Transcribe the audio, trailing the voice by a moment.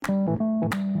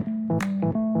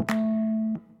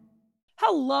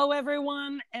Hello,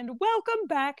 everyone, and welcome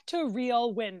back to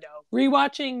Real Window,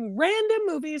 rewatching random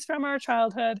movies from our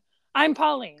childhood. I'm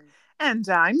Pauline. And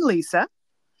I'm Lisa.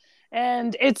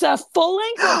 And it's a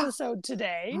full-length episode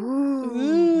today.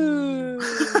 Ooh.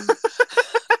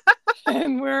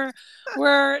 And we're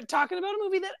talking about a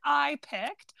movie that I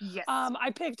picked. Yes.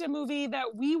 I picked a movie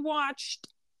that we watched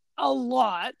a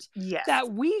lot. Yes.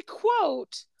 That we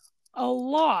quote a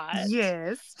lot.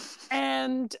 Yes.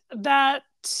 And that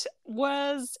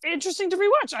was interesting to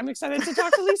rewatch. I'm excited to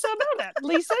talk to Lisa about it.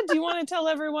 Lisa, do you want to tell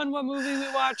everyone what movie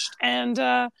we watched and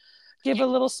give a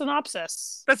little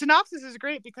synopsis? The synopsis is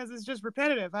great because it's just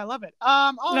repetitive. I love it.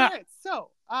 Right. So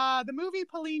the movie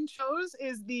Pauline chose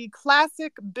is the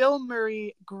classic Bill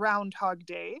Murray Groundhog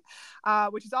Day,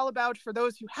 which is all about, for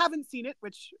those who haven't seen it,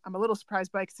 which I'm a little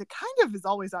surprised by because it kind of is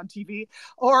always on TV,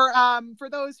 or for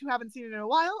those who haven't seen it in a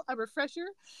while, a refresher.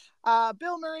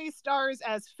 Bill Murray stars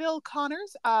as Phil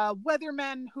Connors, a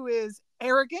weatherman who is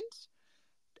arrogant,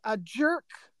 a jerk,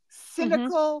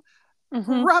 cynical,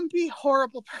 grumpy,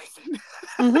 horrible person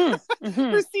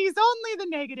who sees only the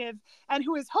negative and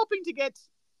who is hoping to get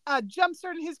a jump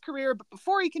start in his career. But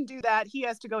before he can do that, he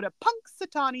has to go to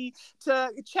Punxsutawney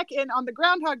to check in on the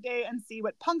Groundhog Day and see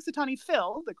what Punxsutawney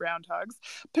Phil, the Groundhog's,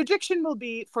 prediction will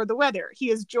be for the weather.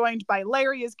 He is joined by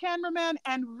Larry as cameraman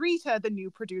and Rita, the new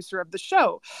producer of the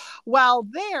show. While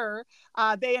there,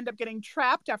 they end up getting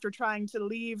trapped after trying to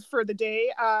leave for the day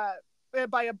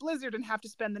by a blizzard and have to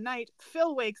spend the night.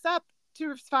 Phil wakes up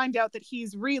to find out that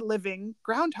he's reliving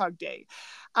Groundhog Day.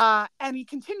 And he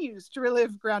continues to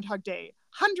relive Groundhog Day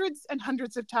hundreds and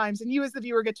hundreds of times. And you as the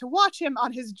viewer get to watch him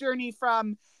on his journey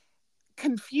from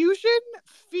confusion,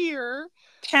 fear,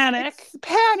 panic,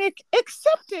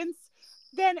 acceptance,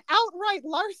 then outright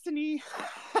larceny,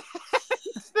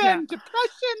 then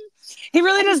depression. He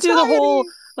really does do the whole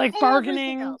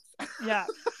bargaining. Yeah.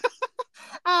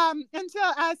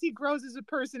 Until as he grows as a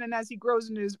person and as he grows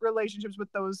in his relationships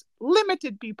with those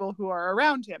limited people who are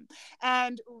around him.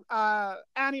 And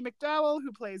Annie McDowell,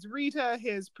 who plays Rita,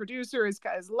 his producer, his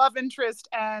love interest,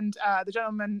 and the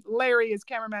gentleman Larry, his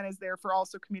cameraman, is there for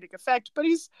also comedic effect. But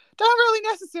he's not really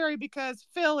necessary because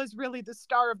Phil is really the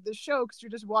star of the show because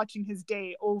you're just watching his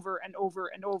day over and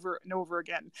over and over and over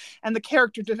again, and the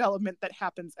character development that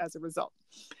happens as a result.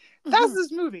 That's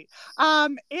this movie.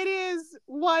 It is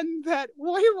one that,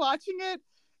 while you're watching it,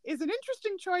 is an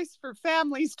interesting choice for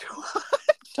families to watch.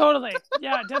 Totally.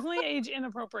 Yeah, definitely age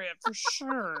inappropriate for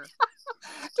sure.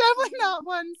 Definitely not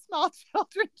one small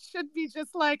children should be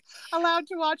just allowed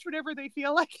to watch whatever they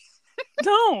feel like.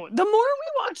 No, the more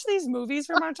we watch these movies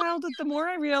from our childhood, the more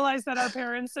I realize that our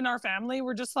parents and our family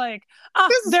were just like,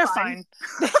 they're fine.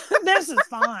 This is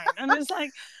fine. And it's like,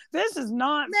 this is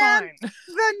not fine.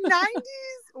 The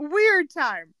 90s, weird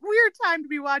time to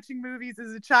be watching movies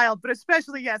as a child, but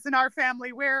especially, yes, in our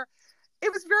family, where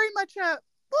it was very much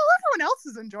everyone else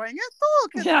is enjoying it. The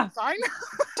little kids are fine.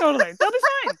 Totally. They'll be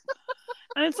fine.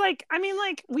 And it's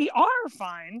we are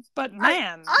fine, but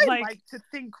man, I like to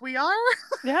think we are.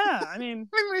 Yeah, maybe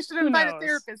we should invite a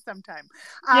therapist sometime.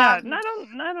 Yeah, and I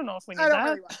don't know if we need that. I don't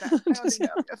really want that. I don't think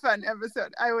that would be a fun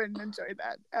episode. I wouldn't enjoy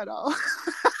that at all.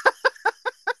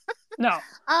 No.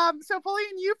 So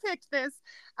Pauline, you picked this.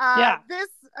 This,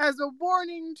 as a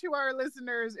warning to our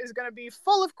listeners, is going to be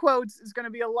full of quotes. Is going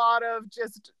to be a lot of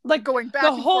just going back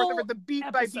and forth over the beat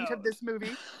by beat of this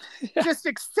movie. Just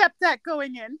accept that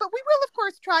going in. But we will, of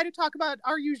course, try to talk about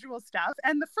our usual stuff.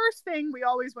 And the first thing we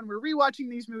always, when we're rewatching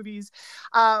these movies,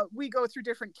 we go through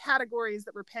different categories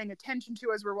that we're paying attention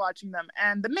to as we're watching them.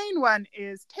 And the main one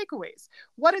is takeaways.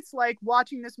 What it's like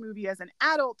watching this movie as an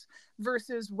adult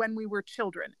versus when we were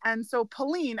children. And so,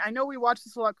 Pauline, I know we watched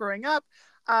this a lot growing up.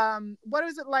 What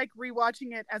was it like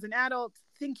rewatching it as an adult,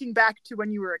 thinking back to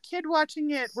when you were a kid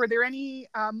watching it? Were there any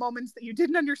moments that you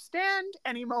didn't understand?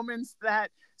 Any moments that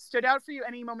stood out for you?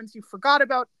 Any moments you forgot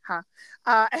about?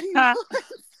 Any moments?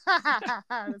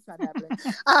 That's not happening.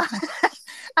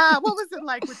 What was it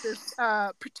like with this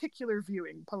particular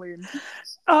viewing, Pauline?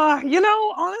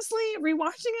 Honestly,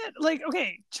 rewatching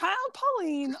it, child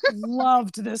Pauline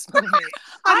loved this movie.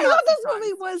 I thought this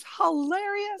movie was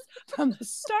hilarious from the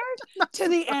start to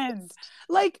the end.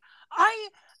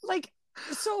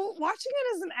 So watching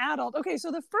it as an adult,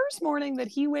 so the first morning that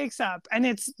he wakes up and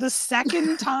it's the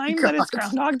second time that it's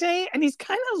Groundhog Day and he's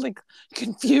kind of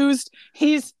confused.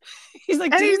 He's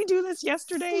like, did we do this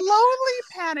yesterday? Slowly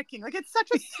panicking. It's such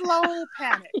a slow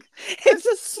panic. It's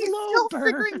a slow burn.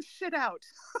 Figuring shit out.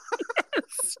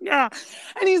 Yes. Yeah.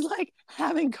 And he's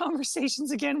having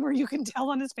conversations again where you can tell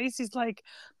on his face, he's like,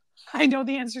 I know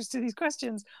the answers to these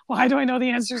questions. Why do I know the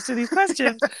answers to these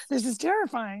questions? This is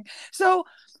terrifying. So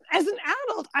as an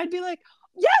adult, I'd be like,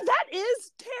 Yeah, that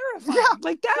is terrifying. Yeah.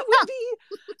 Like that would be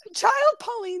child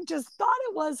Pauline just thought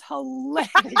it was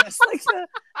hilarious. Like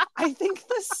I think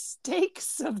the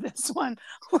stakes of this one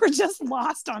were just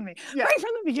lost on me. Yeah. Right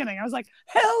from the beginning. I was like,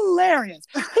 hilarious.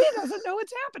 He doesn't know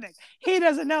what's happening. He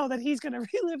doesn't know that he's gonna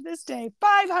relive this day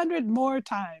 500 more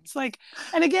times. Like,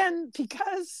 and again,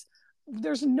 because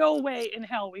there's no way in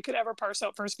hell we could ever parse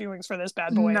out first viewings for this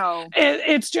bad boy. No.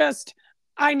 It's just,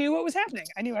 I knew what was happening.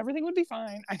 I knew everything would be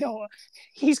fine. I know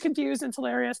he's confused and it's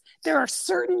hilarious. There are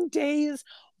certain days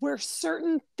where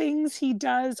certain things he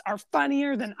does are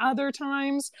funnier than other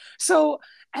times. So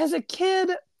as a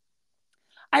kid,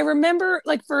 I remember,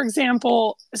 like, for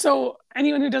example, so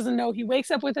anyone who doesn't know, he wakes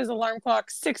up with his alarm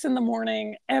clock 6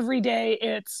 a.m. every day.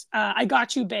 It's I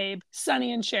Got You, Babe,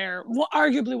 Sonny and Cher,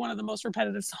 arguably one of the most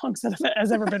repetitive songs that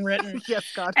has ever been written.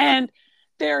 Yes, God. And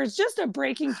there's just a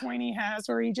breaking point he has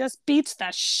where he just beats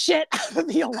the shit out of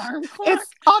the alarm clock. It's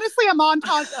honestly a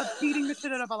montage of beating the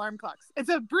shit out of alarm clocks. It's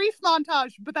a brief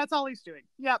montage, but that's all he's doing.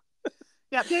 Yep.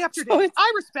 Yeah, day after day.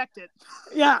 I respect it.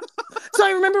 Yeah. So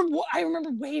I remember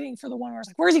waiting for the one where I was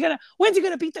like, when's he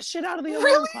gonna beat the shit out of the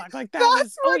alarm clock? Like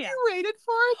that's what you waited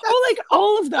for? Like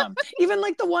all of them. Even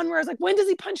like the one where I was like, when does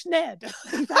he punch Ned?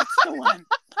 Like, that's the one.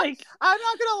 Like, I'm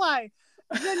not gonna lie.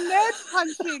 The Ned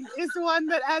punching is one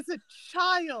that as a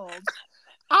child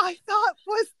I thought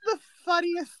was the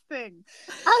funniest thing.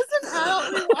 As an adult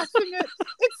rewatching it,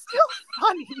 it's still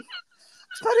funny.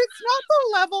 But it's not the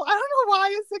level. I don't know why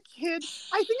as a kid.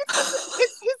 I think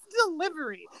it's his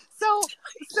delivery. So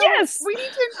yes. We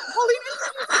need to explain.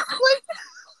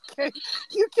 Okay.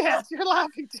 You can't. You're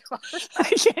laughing too hard. I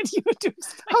can't even do it.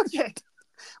 Okay.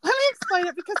 Let me explain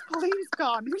it because Pauline's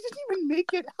gone. We didn't even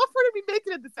make it. How far did we make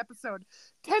it in this episode?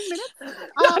 10 minutes?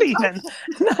 Not even.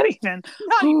 Not even.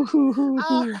 Let me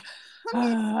explain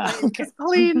because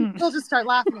Pauline will just start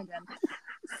laughing again.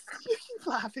 You keep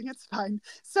laughing, it's fine.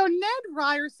 So Ned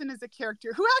Ryerson is a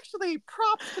character who actually,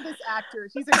 props to this actor.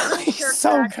 He's a great character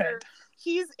so actor. Good.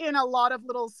 He's in a lot of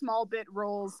little small bit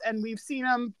roles, and we've seen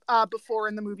him before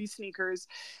in the movie Sneakers.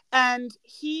 And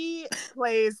he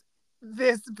plays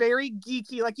this very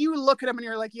geeky, like you look at him and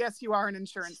you're like, yes, you are an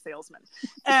insurance salesman.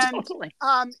 And totally.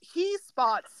 He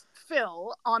spots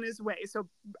Phil on his way. So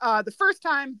the first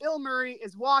time Bill Murray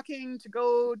is walking to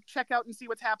go check out and see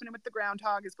what's happening with the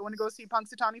Groundhog, is going to go see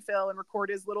Punxsutawney Phil and record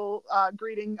his little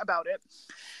greeting about it.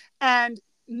 And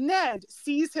Ned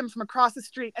sees him from across the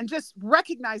street and just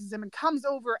recognizes him and comes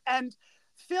over, and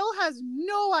Phil has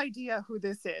no idea who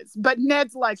this is, but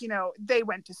Ned's like, they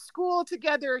went to school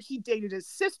together. He dated his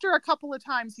sister a couple of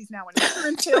times. He's now an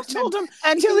insurance salesman.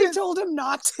 Until he told him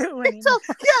not to.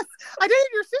 Yes, I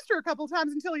dated your sister a couple of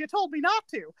times until you told me not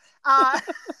to.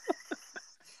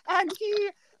 And he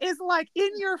is like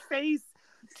in your face,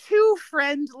 too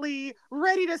friendly,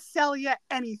 ready to sell you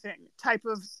anything type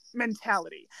of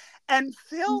mentality. And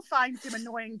Phil finds him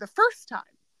annoying the first time,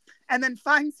 and then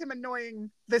finds him annoying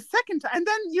the second time. And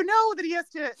then you know that he has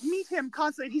to meet him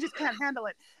constantly, and he just can't handle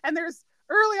it. And there's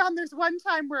one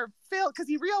time where Phil, because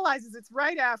he realizes it's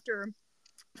right after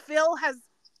Phil has,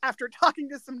 after talking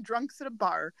to some drunks at a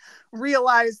bar,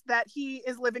 realized that he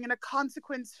is living in a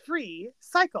consequence-free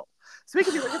cycle. So he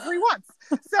can do whatever he wants.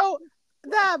 So the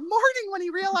morning when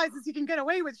he realizes he can get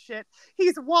away with shit,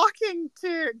 he's walking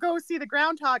to go see the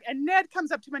Groundhog, and Ned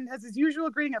comes up to him and has his usual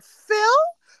greeting of Phil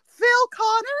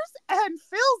Connors, and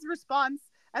Phil's response,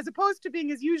 as opposed to being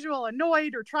his usual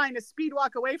annoyed or trying to speed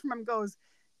walk away from him, goes,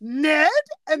 Ned,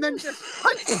 and then just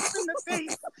punches him in the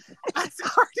face as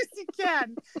hard as he can,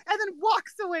 and then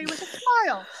walks away with a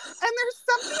smile. And there's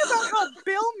something about how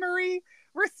Bill Murray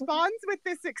responds with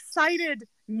this excited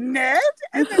Ned,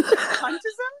 and then just punches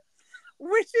him,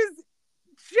 which is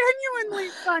genuinely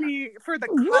funny for the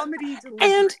comedy delivery.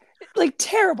 And like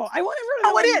terrible. I want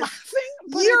everyone to know laughing.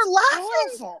 You're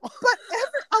laughing, awful. But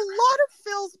a lot of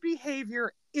Phil's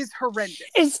behavior is horrendous.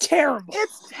 It's terrible.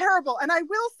 It's terrible. And I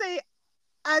will say,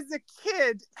 as a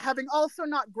kid, having also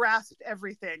not grasped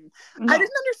everything, I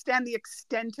didn't understand the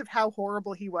extent of how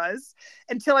horrible he was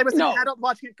until I was an adult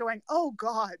watching it going, oh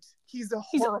God, he's a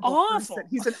horrible person.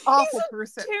 He's an awful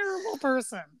person. Terrible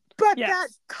person. But that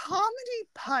comedy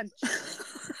punch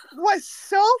was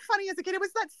so funny as a kid. It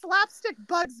was that slapstick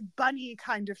Bugs Bunny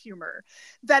kind of humor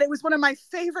that it was one of my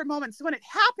favorite moments. So when it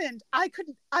happened, I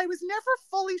was never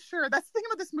fully sure. That's the thing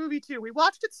about this movie too. We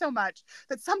watched it so much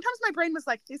that sometimes my brain was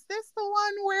like, is this the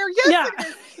one where, it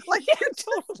is. Like,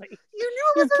 totally. You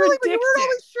knew it was early, but you weren't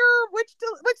always sure which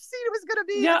scene it was going to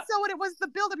be. Yeah. And so when it was the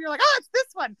buildup, you're like, it's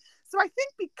this one. So I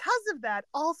think because of that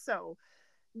also,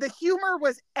 the humor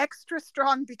was extra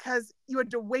strong because you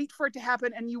had to wait for it to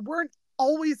happen, and you weren't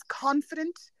always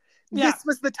confident this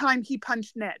was the time he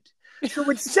punched Ned. So it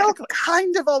would still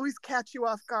kind of always catch you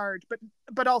off guard,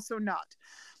 but also not.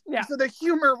 Yeah. So the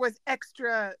humor was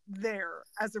extra there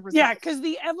as a result. Yeah, because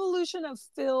the evolution of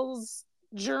Phil's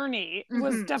journey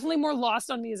was definitely more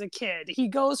lost on me as a kid. He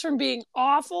goes from being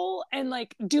awful and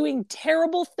like doing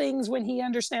terrible things when he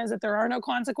understands that there are no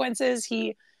consequences.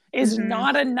 He is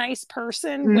not a nice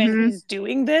person when he's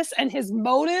doing this, and his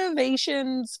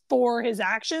motivations for his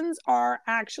actions are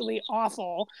actually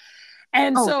awful.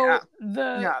 And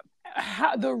the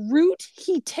route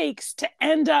he takes to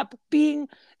end up being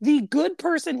the good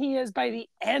person he is by the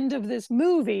end of this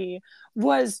movie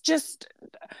was just,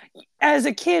 as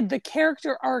a kid, the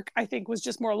character arc, I think, was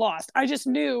just more lost. I just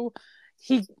knew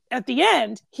at the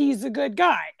end, he's a good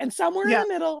guy. And somewhere in the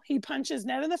middle, he punches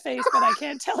Ned in the face, but I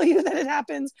can't tell you that it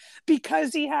happens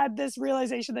because he had this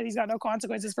realization that he's got no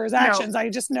consequences for his actions. I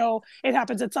just know it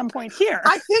happens at some point here.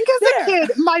 I think as a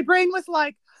kid, my brain was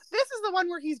like, this is the one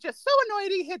where he's just so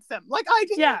annoyed he hits him. Like I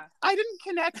didn't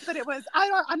connect that it was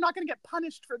I'm not going to get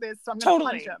punished for this, so I'm going to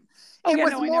punch him. It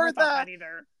was more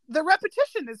the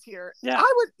repetition is here. Yeah.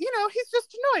 I would, he's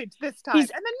just annoyed this time, and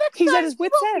then next time at his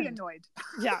wit's end. Be annoyed.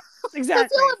 Yeah, exactly.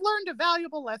 Because he'll have learned a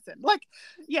valuable lesson. Like,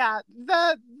 yeah,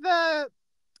 the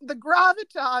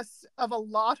gravitas of a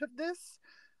lot of this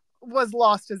was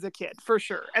lost as a kid for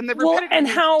sure, and the repetitive didn't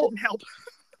help.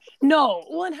 No,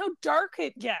 well, and how dark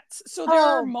it gets. So there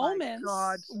are moments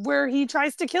where he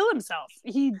tries to kill himself.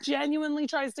 He genuinely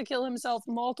tries to kill himself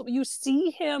multiple. You see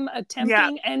him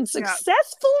attempting and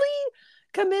successfully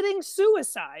committing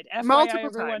suicide. FYI,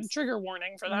 everyone, trigger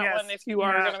warning for that one if you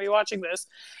are going to be watching this.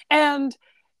 And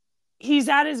he's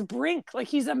at his brink. Like,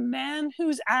 he's a man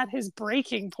who's at his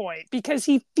breaking point because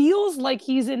he feels like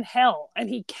he's in hell and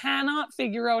he cannot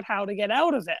figure out how to get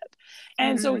out of it.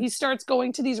 And so he starts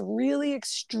going to these really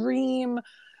extreme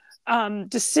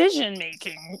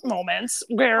decision-making moments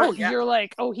where you're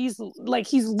like, he's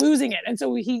losing it. And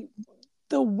so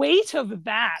the weight of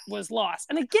that was lost.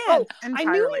 And again, I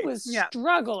knew he was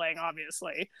struggling,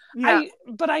 obviously.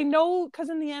 But I know, because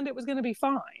in the end it was going to be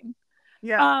fine.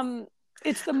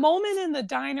 It's the moment in the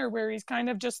diner where he's kind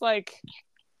of just like,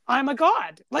 I'm a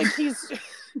god. Like, he's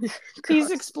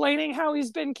explaining how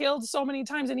he's been killed so many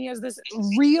times, and he has this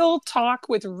real talk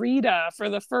with Rita for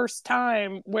the first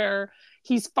time where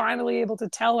he's finally able to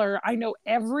tell her, I know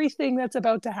everything that's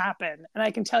about to happen, and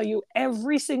I can tell you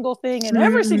every single thing in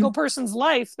every single person's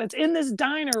life that's in this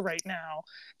diner right now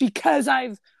because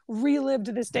I've relived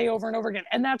this day over and over again.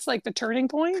 And that's like the turning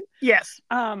point. Yes.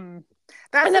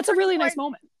 That's a really nice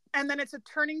moment. And then it's a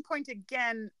turning point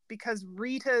again because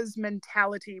Rita's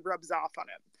mentality rubs off on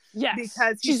him. Yes,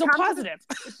 because she's so positive.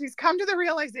 She's come to the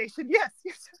realization,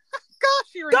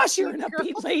 gosh, you're an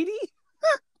upbeat lady.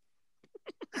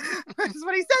 That's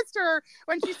what he says to her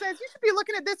when she says, you should be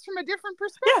looking at this from a different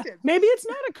perspective. Maybe it's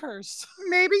not a curse.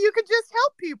 Maybe you could just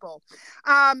help people.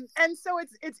 And so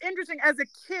it's interesting. As a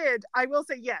kid, I will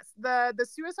say, yes, the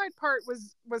suicide part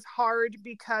was hard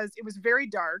because it was very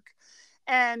dark,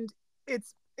 and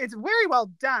it's very well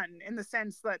done in the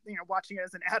sense that, watching it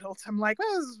as an adult, I'm like,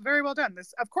 well, this is very well done.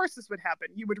 Of course this would happen.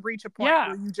 You would reach a point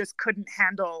where you just couldn't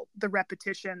handle the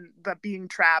repetition, the being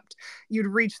trapped. You'd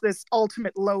reach this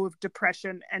ultimate low of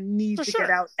depression and need to get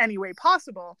out any way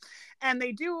possible. And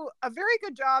they do a very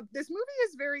good job. This movie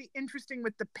is very interesting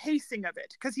with the pacing of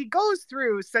it, because he goes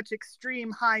through such extreme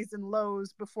highs and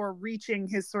lows before reaching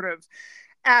his sort of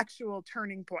actual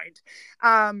turning point.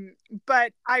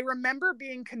 But I remember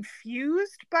being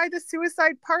confused by the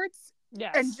suicide parts.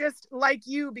 Yes. And just like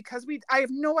you, because I have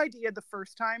no idea the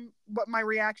first time what my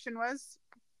reaction was.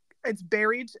 It's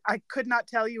buried. I could not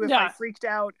tell you if I freaked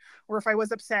out or if I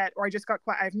was upset or I just got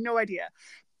quiet. I have no idea.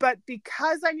 But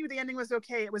because I knew the ending was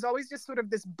okay, it was always just sort of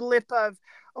this blip of,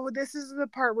 this is the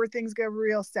part where things get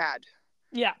real sad.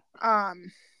 Yeah.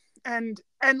 And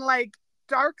like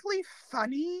darkly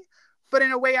funny, but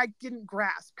in a way I didn't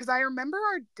grasp, because I remember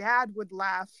our dad would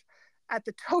laugh at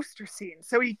the toaster scene.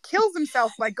 So he kills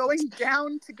himself by going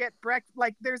down to get breakfast.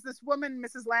 Like, there's this woman,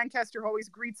 Mrs. Lancaster, who always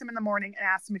greets him in the morning and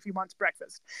asks him if he wants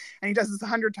breakfast. And he does this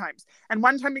 100 times. And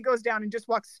one time he goes down and just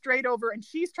walks straight over, and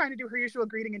she's trying to do her usual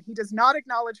greeting, and he does not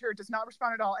acknowledge her, does not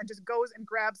respond at all, and just goes and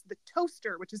grabs the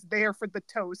toaster, which is there for the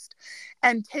toast,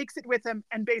 and takes it with him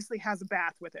and basically has a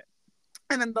bath with it.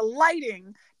 And then the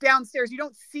lighting downstairs, you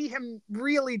don't see him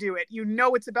really do it. You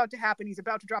know it's about to happen. He's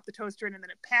about to drop the toaster in, and then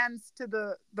it pans to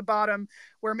the bottom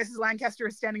where Mrs. Lancaster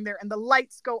is standing there, and the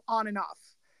lights go on and off.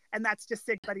 And that's just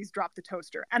sick that he's dropped the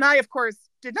toaster. And I, of course,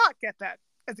 did not get that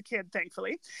as a kid,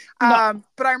 thankfully. No.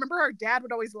 But I remember our dad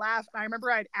would always laugh. And I remember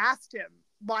I'd asked him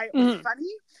why it was funny.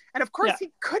 And of course,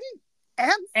 he couldn't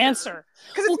answer.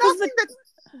 Because it's nothing that...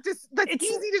 that's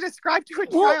easy to describe to a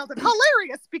child and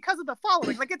hilarious because of the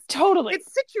following. Like it's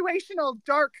situational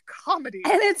dark comedy.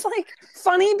 And it's like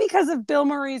funny because of Bill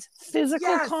Murray's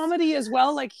physical comedy as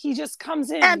well. Like he just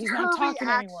comes in and he's not talking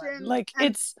to anyone. Like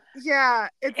it's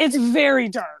very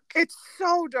dark. It's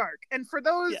so dark. And for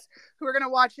those who are going to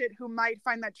watch it who might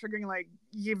find that triggering, like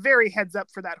you very heads up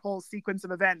for that whole sequence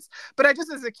of events. But I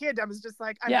just, as a kid, I was just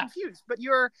like, I'm confused, but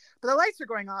the lights are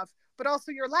going off, but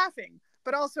also you're laughing.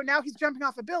 But also now he's jumping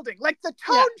off a building. Like the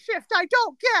tone shift, I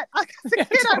don't get. Like, as a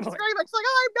kid, I was very much like,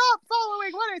 I'm not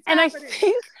following what is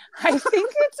happening. I think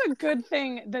it's a good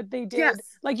thing that they did,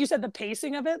 like you said, the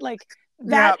pacing of it. Like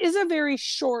that is a very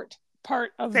short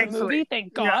part of the movie,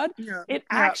 thank God. It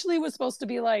actually was supposed to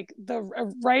be like the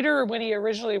writer, when he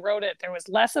originally wrote it, there was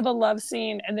less of a love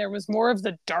scene and there was more of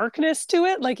the darkness to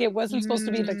it. Like it wasn't supposed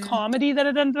to be the comedy that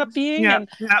it ended up being.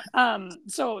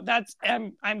 So that's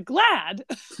I'm glad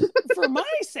for my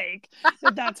sake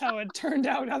that that's how it turned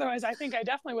out. Otherwise I think I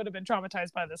definitely would have been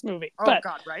traumatized by this movie. God,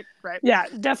 right. Yeah,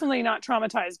 definitely not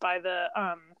traumatized by the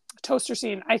toaster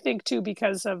scene. I think too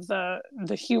because of the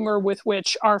humor with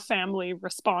which our family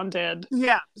responded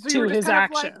to his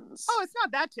actions. Like, it's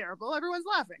not that terrible, everyone's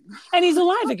laughing and he's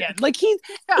alive again. Like he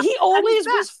always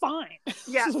was fine.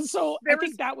 So I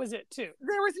think that was it too.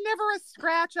 There was never a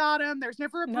scratch on him, there's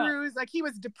never a bruise. Like he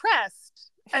was depressed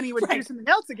and he would do something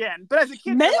else again, but as a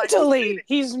kid mentally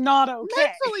he's not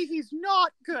okay. Mentally he's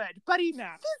not good, but he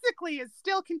physically is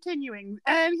still continuing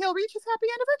and he'll reach his happy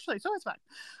end eventually, so it's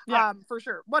fun. For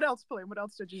sure. What else, Pauline? What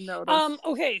else did you notice?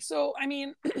 Okay, so I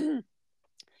mean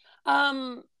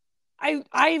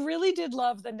I really did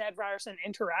love the Ned Ryerson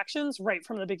interactions right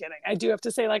from the beginning. I do have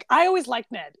to say, like, I always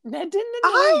liked Ned. Ned didn't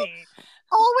annoy me.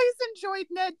 Always enjoyed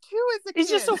Ned too as a kid. He's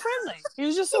just so friendly. He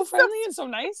was just so friendly and so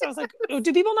nice. I was like,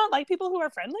 do people not like people who are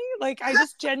friendly? Like, I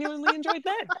just genuinely enjoyed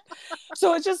Ned.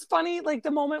 So it's just funny, like the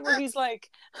moment where he's like,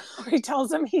 where he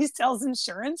tells him he sells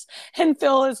insurance, and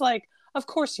Phil is like, of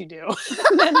course you do.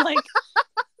 And then like,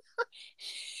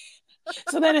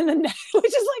 so then in the next, which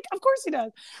is like, of course he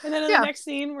does. And then in the next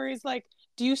scene where he's like,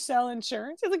 do you sell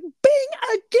insurance? He's like, bing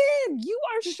again, you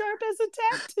are sharp as a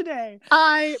tack today.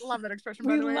 I love that expression,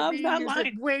 by the way. Love that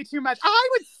line way too much. I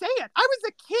would say it. I was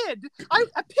a kid. I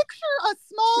picture a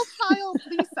small child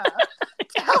Lisa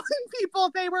telling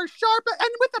people they were sharp and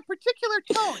with a particular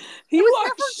tone. It was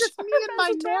never just me and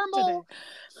my normal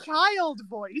child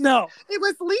voice. No. It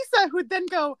was Lisa who'd then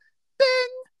go, bing,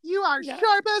 you are sharp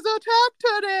as a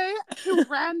tack today, to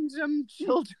random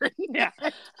children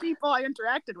and people I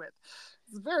interacted with.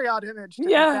 It's a very odd image. We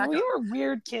were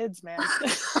weird kids, man.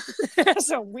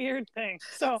 It's a weird thing.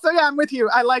 So yeah, I'm with you.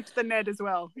 I liked the Ned as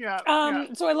well.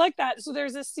 So I like that. So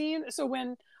there's a scene. So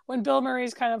when Bill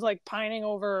Murray's kind of like pining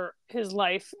over his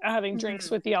life, having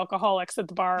drinks with the alcoholics at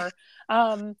the bar,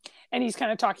 and he's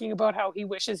kind of talking about how he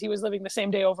wishes he was living the same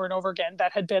day over and over again.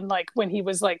 That had been like when he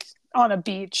was like on a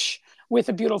beach with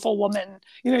a beautiful woman.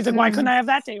 You know, he's like, why couldn't I have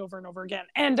that day over and over again?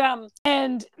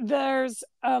 And there's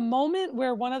a moment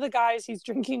where one of the guys he's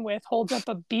drinking with holds up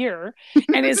a beer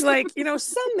and is like, you know,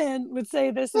 some men would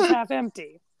say this is half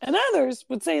empty and others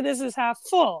would say this is half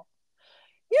full.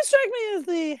 You strike me as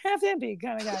the half empty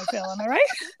kind of guy, Phil, am I right?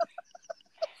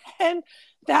 And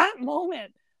that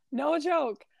moment, no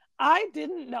joke, I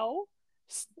didn't know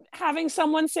having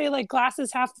someone say like glass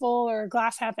is half full or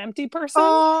glass half empty person.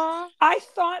 I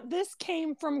thought this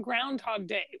came from Groundhog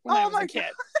Day when I was a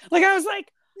kid. Like I was like,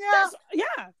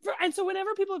 and so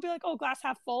whenever people would be like, oh, glass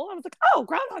half full, I was like, oh,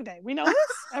 Groundhog Day, we know this.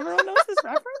 Everyone knows this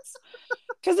reference,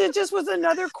 because it just was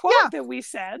another quote that we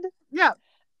said.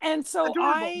 And so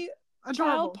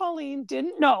child Pauline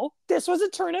didn't know this was a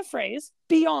turn of phrase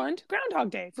beyond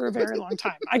Groundhog Day for a very long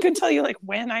time. I couldn't tell you like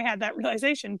when I had that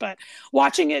realization, but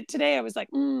watching it today, I was like,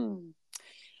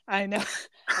 I know.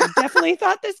 I definitely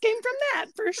thought this came from that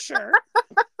for sure.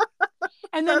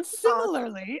 And then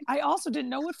similarly, I also didn't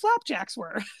know what flapjacks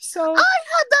were. So I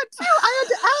had that too. I had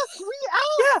to ask. We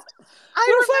asked.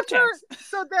 I remember.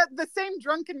 So that the same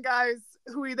drunken guys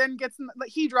who he then gets, like,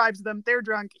 he drives them. They're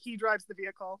drunk. He drives the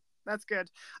vehicle. That's good.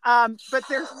 But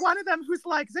there's one of them who's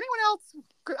like, is anyone else?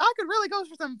 I could really go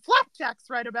for some flapjacks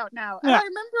right about now. And I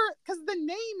remember, because the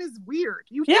name is weird.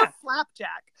 You hear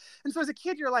flapjack. And so as a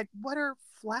kid, you're like, what are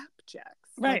flapjacks?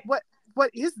 Right. Like,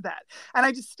 what is that? And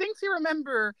I distinctly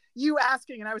remember you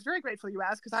asking, and I was very grateful you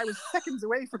asked because I was seconds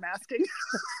away from asking.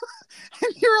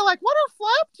 And you were like, what are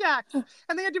flapjacks?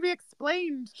 And they had to be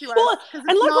explained to us because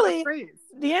it's not a phrase.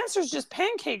 The answer is just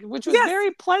pancake, which was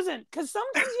very pleasant because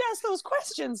sometimes you ask those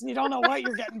questions and you don't know what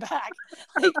you're getting back.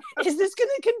 Like, is this going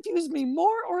to confuse me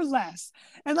more or less?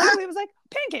 And luckily it was like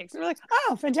pancakes. And we're like,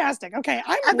 oh, fantastic. Okay,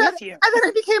 I'm with you. And then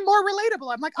it became more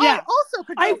relatable. I'm like, I also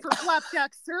could go for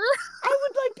flapjacks, sir. I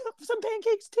would like some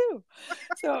pancakes too.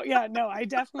 So yeah, no, I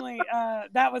definitely,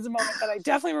 that was a moment that I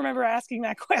definitely remember asking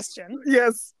that question.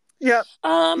 Yes. Yeah.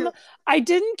 I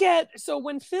didn't get, so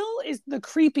when Phil is the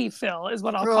creepy Phil is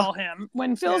what I'll call him.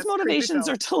 When Phil's motivations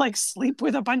are to like sleep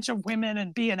with a bunch of women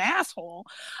and be an asshole,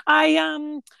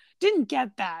 I didn't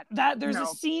get that. There's a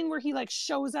scene where he like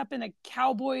shows up in a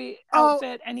cowboy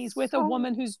outfit and he's with a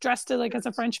woman who's dressed like as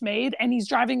a French maid and he's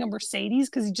driving a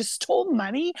Mercedes because he just stole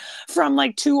money from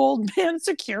like 2 old man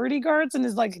security guards and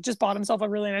is like just bought himself a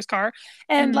really nice car.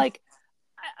 And like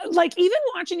even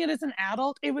watching it as an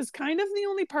adult, it was kind of the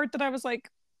only part that I was like,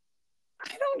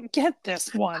 I don't get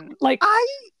this one. Like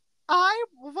I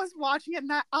was watching it and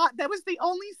that was the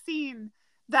only scene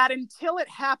that until it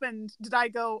happened did I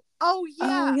go, oh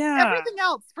yeah. Everything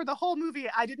else for the whole movie,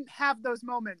 I didn't have those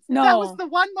moments. No. That was the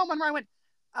one moment where I went,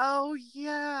 oh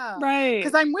yeah. Right.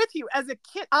 Because I'm with you. As a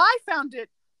kid, I found it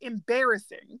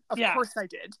embarrassing. Of course I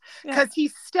did. Because he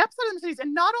steps out of the Mercedes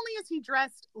and not only is he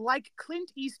dressed like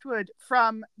Clint Eastwood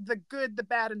from The Good, the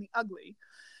Bad, and the Ugly,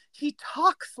 he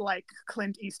talks like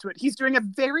Clint Eastwood. He's doing a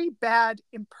very bad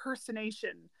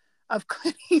impersonation of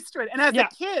Clint Eastwood. And as a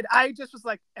kid, I just was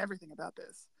like, everything about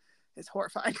this is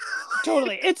horrifying.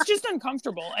 Totally. It's just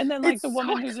uncomfortable. And then like the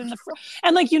woman who's in the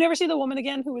and like you never see the woman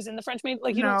again who was in the French maid,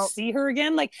 like you don't see her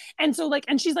again. Like, and so like,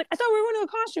 and she's like, I thought we were going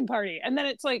to a costume party. And then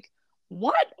it's like,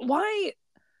 what? Why?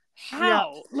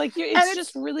 How? Like it's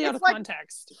just really out of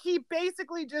context. He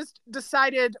basically just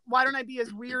decided, why don't I be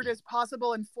as weird as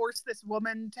possible and force this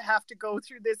woman to have to go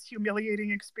through this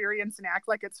humiliating experience and act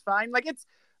like it's fine. Like it's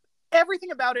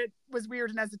everything about it was weird.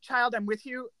 And as a child, I'm with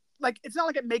you. Like, it's not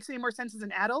like it makes any more sense as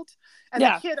an adult. As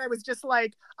a kid, I was just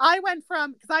like, I went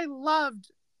from, because I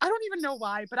don't even know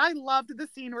why, but I loved the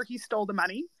scene where he stole the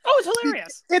money. Oh, it's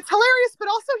hilarious. It's hilarious, but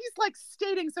also he's like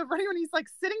stating, so for anyone, he's like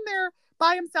sitting there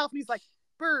by himself and he's like,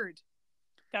 bird.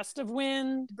 Gust of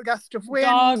wind.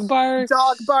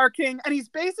 Dog barking. And he's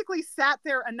basically sat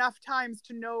there enough times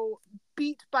to know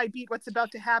beat by beat what's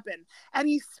about to happen. And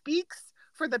he speaks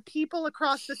for the people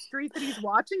across the street that he's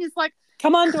watching. He's like,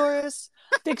 come on, Doris.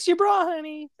 Fix your bra,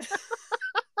 honey.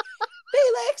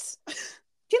 Felix,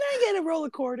 can I get a roll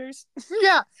of quarters?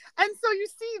 Yeah. And so you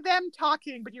see them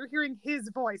talking, but you're hearing his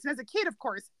voice. And as a kid, of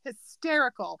course,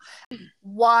 hysterical.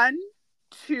 1,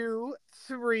 2,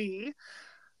 3,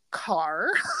 car.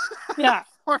 Yeah.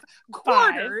 Or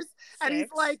quarters. 5, 6.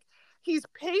 And he's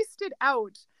pasted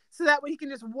out so that way he can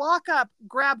just walk up,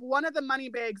 grab one of the money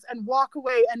bags and walk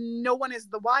away and no one is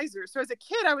the wiser. So as a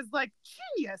kid, I was like,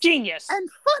 genius. And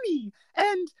funny.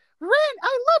 And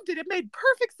I loved it. It made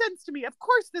perfect sense to me. Of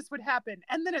course this would happen.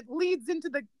 And then it leads into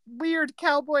the weird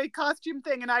cowboy costume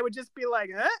thing. And I would just be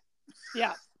like, huh?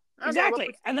 Yeah. Exactly.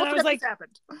 Okay, and then I was like,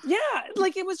 happened? Yeah,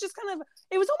 like it was just kind of,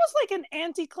 it was almost like an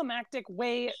anticlimactic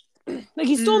way. Like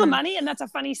he stole the money and that's a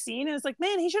funny scene. And it's like,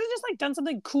 man, he should have just like done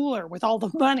something cooler with all the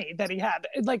money that he had.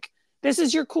 Like, this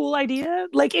is your cool idea.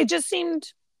 Like, it just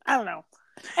seemed, I don't know.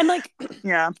 And like,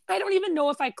 I don't even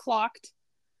know if I clocked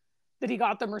that he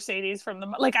got the Mercedes from the,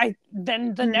 like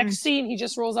then the next scene, he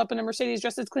just rolls up in a Mercedes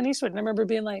dressed as Clint Eastwood. And I remember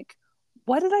being like,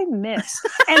 what did I miss?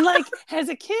 And like, as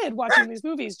a kid watching these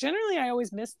movies, generally I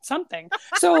always missed something.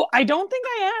 So I don't think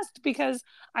I asked because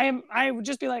I would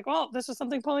just be like, well, this was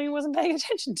something Pauline wasn't paying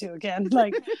attention to again.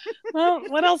 Like, well,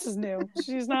 what else is new?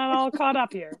 She's not all caught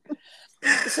up here.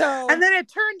 So, and then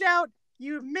it turned out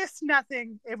you missed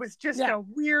nothing. It was just a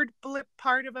weird blip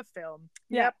part of a film.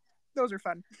 Yep. Those are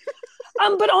fun.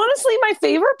 But honestly, my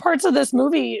favorite parts of this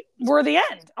movie were the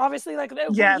end. Obviously, like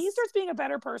when he starts being a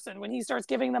better person, when he starts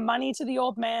giving the money to the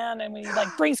old man, and when he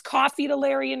like brings coffee to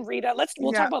Larry and Rita.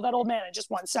 We'll talk about that old man in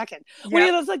just 1 second. When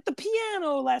he does like the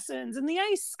piano lessons and the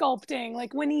ice sculpting,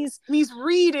 like when he's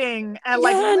reading and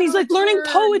and he's like learning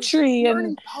poetry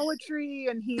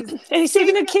and he's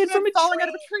saving a kid from falling out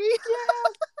of a tree.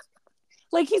 Yeah.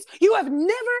 Like you have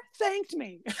never thanked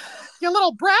me. You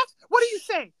little brat. What are you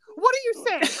saying? What are you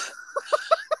saying?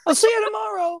 I'll see you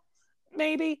tomorrow.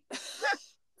 Maybe.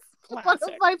 One of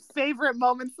my favorite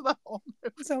moments of the whole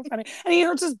movie. So funny. And he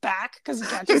hurts his back because he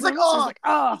catches he's him. Like,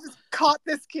 oh. He just caught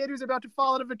this kid who's about to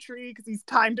fall out of a tree because he's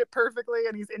timed it perfectly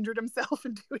and he's injured himself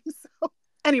in doing so.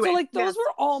 Anyway, so like those yes.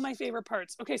 were all my favorite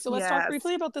parts. Okay, so let's talk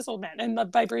briefly about this old man,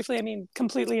 and by briefly I mean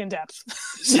completely in depth.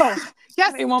 So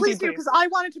yes, it won't please be do, because I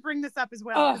wanted to bring this up as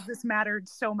well, because this mattered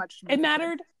so much to me. It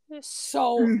mattered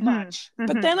so much.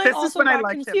 But then I This is also when I got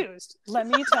liked him. confused. Let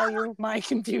me tell you my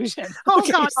confusion. Oh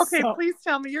God. Okay, please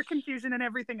tell me your confusion and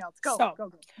everything else. Go.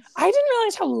 I didn't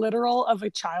realize how literal of a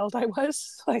child I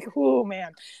was. Like, oh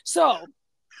man. So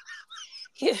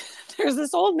there's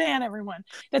this old man, everyone,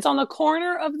 that's on the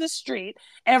corner of the street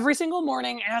every single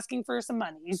morning asking for some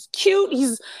money. He's cute.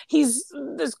 He's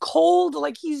this cold,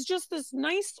 like he's just this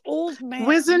nice old man.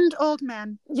 Wizened old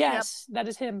man. Yes, yep. That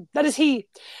is him. That is he.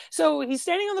 So he's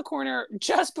standing on the corner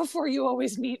just before you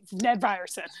always meet Ned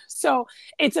Ryerson. So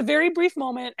it's a very brief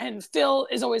moment, and Phil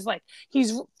is always like,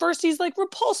 he's like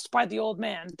repulsed by the old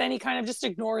man. Then he kind of just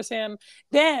ignores him.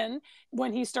 Then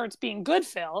when he starts being good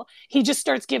Phil, he just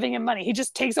starts giving him money. He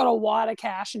just takes out a wad of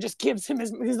cash and just gives him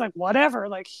he's like, whatever,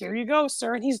 like, here you go,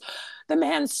 sir. And the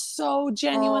man's so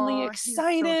genuinely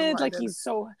excited.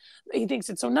 He thinks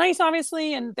it's so nice,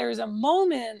 obviously. And there's a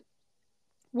moment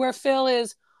where Phil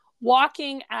is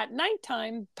walking at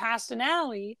nighttime past an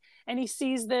alley, and he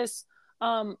sees this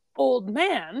old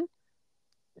man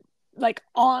like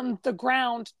on the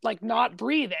ground, like not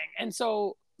breathing. And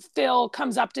so Phil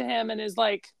comes up to him and is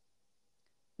like,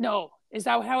 no, is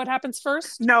that how it happens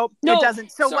first? No, it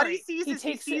doesn't. So what he sees is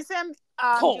he sees him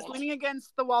cold, just leaning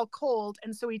against the wall cold,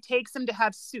 and so he takes him to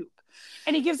have soup.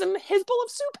 And he gives him his bowl of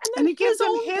soup, and then he gives him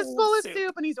his bowl of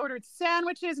soup, and he's ordered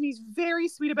sandwiches, and he's very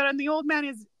sweet about it. And the old man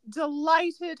is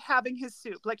delighted having his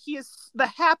soup. Like, he is the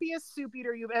happiest soup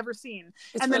eater you've ever seen.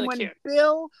 It's and then really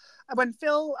when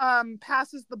Phil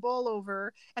passes the bowl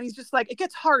over, and he's just like, it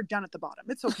gets hard down at the bottom.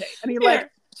 It's okay. And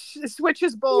he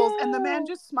switches bowls, and the man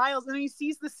just smiles, and he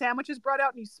sees the sandwiches brought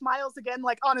out, and he smiles again.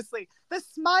 Like, honestly, the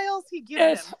smiles he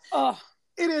gives him.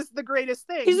 It is the greatest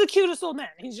thing. He's the cutest old man.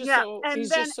 He's just so and he's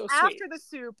then just so after sweet. the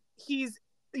soup,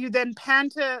 you then pan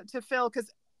to Phil,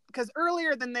 because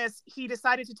earlier than this, he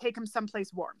decided to take him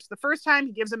someplace warm. So the first time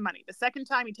he gives him money. The second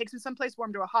time he takes him someplace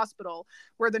warm to a hospital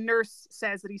where the nurse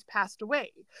says that he's passed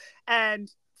away. And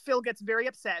Phil gets very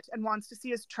upset and wants to see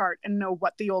his chart and know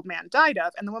what the old man died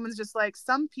of. And the woman's just like,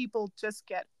 some people just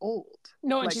get old.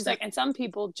 No, and she's like, and some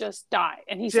people just die.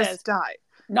 And he just says, die.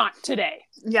 Not today.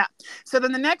 Yeah. So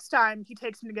then the next time he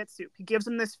takes him to get soup, he gives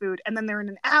him this food, and then they're in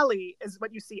an alley is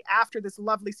what you see after this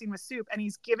lovely scene with soup, and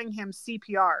he's giving him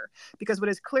CPR, because what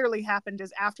has clearly happened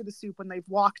is after the soup, when they've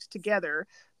walked together,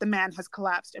 the man has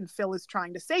collapsed, and Phil is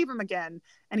trying to save him again,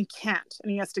 and he can't.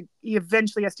 And he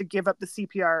eventually has to give up the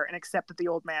CPR and accept that the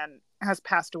old man has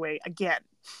passed away again.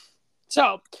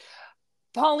 So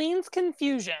Pauline's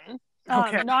confusion,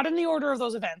 not in the order of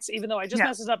those events, even though I just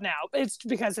messed it up now. It's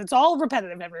because it's all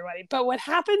repetitive, everybody. But what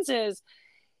happens is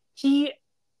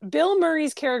Bill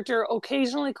Murray's character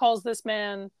occasionally calls this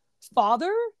man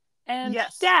father and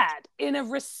dad in a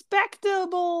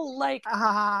respectable, like,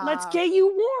 let's get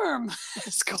you warm.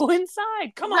 Let's go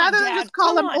inside. Come Rather on, than Dad. just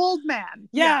call him old man.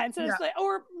 Instead of like,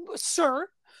 or sir.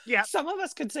 Yeah. Some of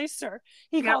us could say sir.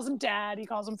 He calls him dad. He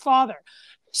calls him father.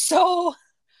 So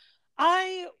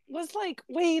I was like,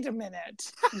 wait a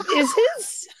minute.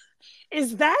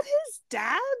 Is that his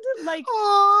dad? Like,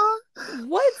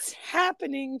 what's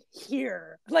happening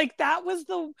here? Like, that was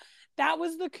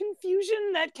the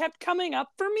confusion that kept coming up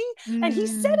for me. And he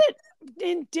said it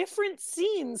in different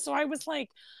scenes. So I was like,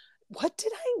 what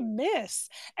did I miss?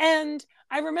 And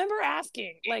I remember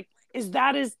asking, like, is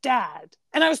that his dad?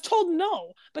 And I was told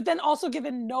no, but then also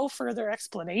given no further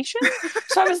explanation.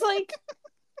 So I was like,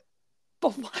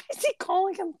 but why is he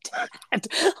calling him dad?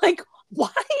 Like,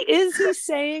 why is he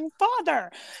saying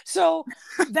father? So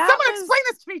someone explain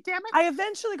this to me, damn it. I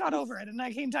eventually got over it, and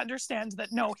I came to understand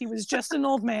that no, he was just an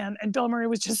old man, and Bill Murray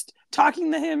was just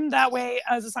talking to him that way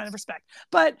as a sign of respect.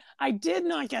 But I did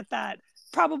not get that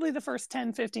probably the first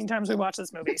 10-15 times we watched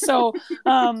this movie. So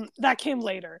that came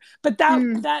later. But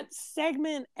that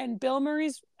segment, and Bill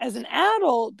Murray's, as an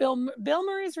adult, Bill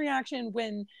Murray's reaction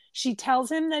when she tells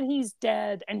him that he's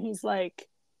dead, and he's like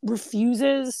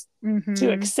refuses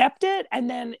to accept it, and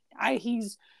then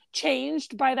he's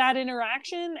changed by that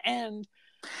interaction and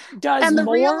does and the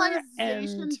more,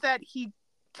 realization that he'll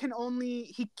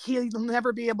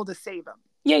never be able to save him.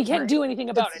 Yeah, he can't do anything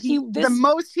about it. The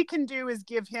most he can do is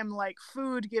give him like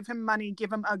food, give him money,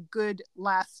 give him a good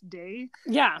last day.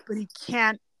 Yeah. But he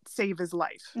can't save his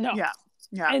life. No. Yeah.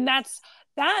 Yeah. And that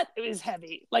is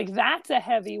heavy. Like, that's a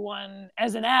heavy one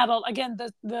as an adult. Again,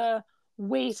 the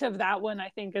weight of that one, I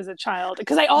think, as a child,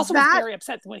 because I also was very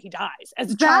upset when he dies.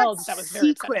 As a child, that was very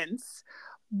sequence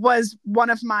was one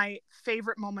of my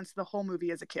favorite moments of the whole movie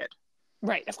as a kid.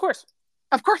 Right, of course.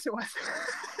 Of course it was.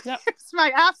 Yep. It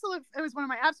was one of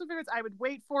my absolute favorites. I would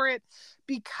wait for it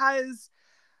because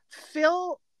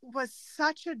Phil was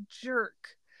such a jerk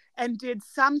and did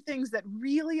some things that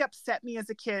really upset me as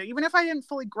a kid. Even if I didn't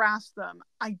fully grasp them,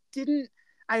 I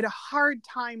had a hard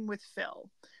time with Phil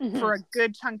for a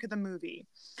good chunk of the movie.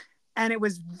 And it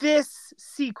was this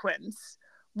sequence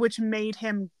which made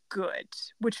him good,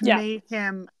 which made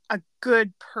him a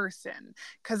good person.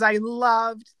 Because I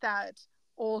loved that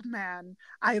old man.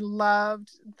 I loved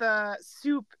the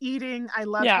soup eating. I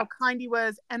loved how kind he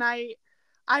was. And I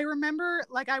remember,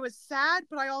 like, I was sad,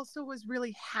 but I also was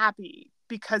really happy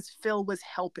because Phil was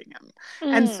helping him.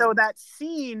 And so that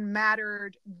scene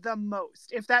mattered the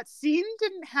most. If that scene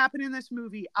didn't happen in this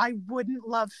movie, I wouldn't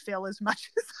love Phil as much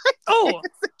as I did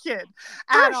as a kid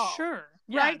at all. Sure.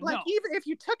 Right? Like, even if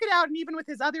you took it out and even with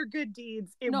his other good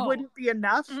deeds, it wouldn't be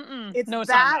enough. It's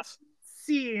that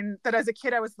scene that as a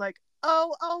kid I was like,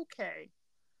 oh, okay.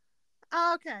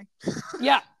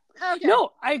 Yeah. Okay.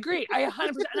 No, I agree. I 100%.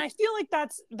 And I feel like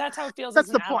that's how it feels as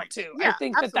an adult too. Yeah, I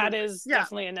think that is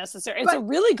definitely a necessary. It's but, a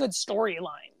really good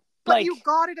storyline. But like, you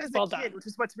got it as a kid, done. Which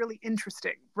is what's really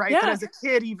interesting, right? Yeah. That as a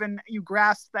kid, even you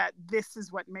grasp that this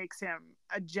is what makes him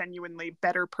a genuinely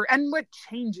better and what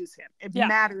changes him. It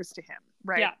matters to him,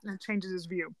 right? Yeah. And it changes his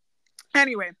view.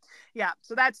 Anyway,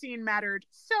 so that scene mattered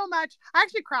so much. I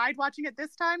actually cried watching it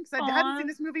this time because I hadn't seen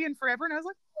this movie in forever, and I was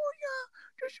like, oh yeah,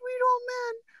 the sweet old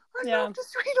man. I love the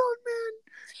sweet old man.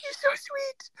 He's so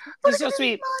sweet. He's so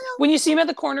sweet. When you see him at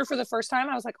the corner for the first time,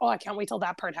 I was like, oh, I can't wait till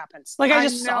that part happens. Like, I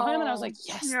just saw him and I was like,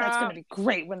 yes, that's going to be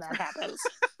great when that happens.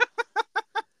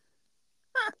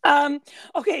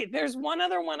 Okay, there's one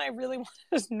other one I really want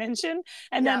to mention,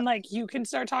 and then like you can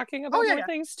start talking about more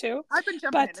things too. I've been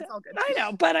jumping in. It's all good. I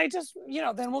know, but I just,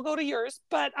 then we'll go to yours.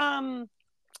 But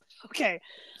okay.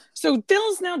 So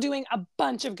Phil's now doing a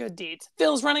bunch of good deeds.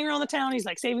 Phil's running around the town. He's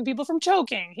like saving people from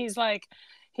choking. He's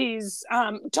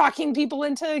talking people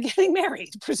into getting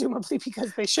married, presumably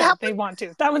because they want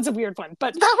to. That one's a weird one,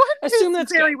 but that one assume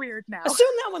that's very good. Weird now. Assume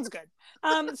that one's good.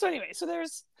 So anyway, so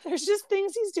there's just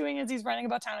things he's doing as he's running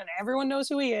about town, and everyone knows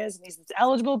who he is, and he's this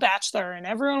eligible bachelor, and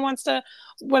everyone wants to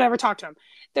talk to him.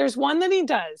 There's one that he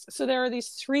does. So there are these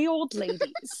 3 old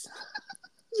ladies.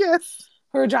 Yes.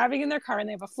 Who are driving in their car, and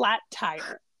they have a flat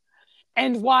tire.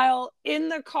 And while in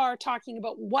the car talking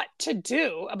about what to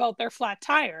do about their flat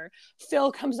tire,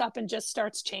 Phil comes up and just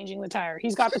starts changing the tire.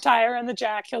 He's got the tire and the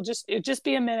jack. It'll just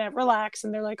be a minute, relax.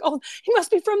 And they're like, oh, he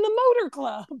must be from the motor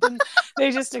club. And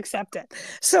they just accept it.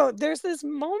 So there's this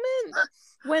moment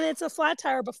when it's a flat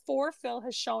tire before Phil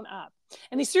has shown up.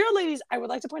 And these 3 old ladies, I would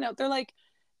like to point out, they're like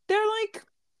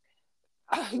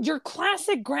your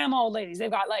classic grandma old ladies.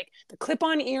 They've got like the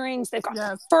clip-on earrings, they've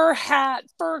got fur hat,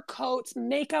 fur coats,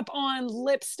 makeup on,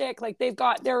 lipstick, like they're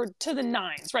to the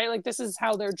nines, right? Like this is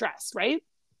how they're dressed, right?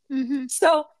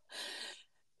 So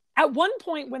at one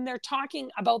point when they're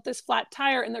talking about this flat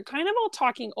tire and they're kind of all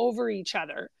talking over each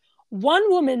other, one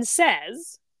woman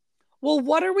says, well,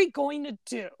 what are we going to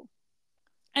do?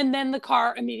 And then the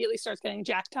car immediately starts getting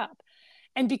jacked up.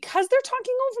 And because they're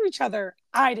talking over each other,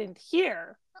 I didn't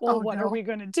hear, well, what are we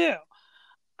going to do?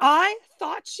 I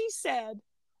thought she said,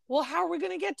 well, how are we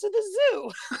going to get to the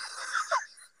zoo?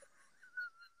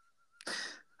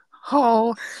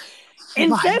 Oh,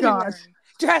 in February,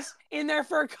 dressed in their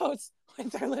fur coats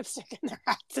with their lipstick and their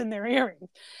hats and their earrings.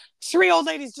 3 old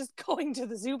ladies just going to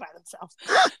the zoo by themselves.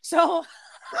 So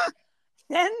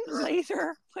then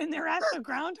later, when they're at the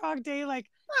Groundhog Day, like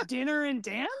dinner and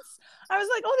dance, I was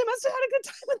like, oh, they must have had a good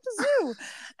time at the zoo.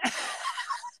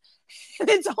 And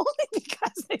it's only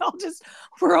because they all just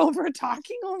were over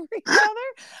talking over each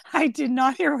other. I did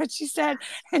not hear what she said.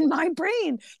 And my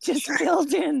brain just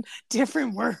filled in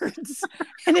different words.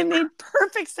 And it made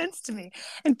perfect sense to me.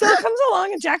 And Phil comes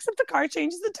along and jacks up the car,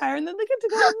 changes the tire, and then they get to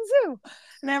go to the zoo.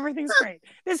 And everything's great.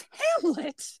 This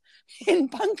Hamlet in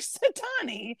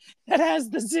Punxsutawney that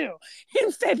has the zoo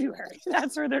in February.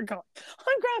 That's where they're going.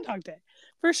 On Groundhog Day.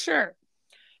 For sure.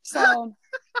 So...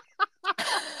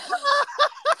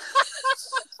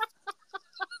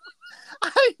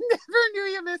 I never knew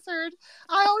you misheard.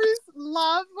 I always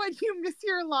love when you miss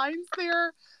your lines.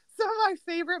 They're some of my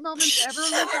favorite moments ever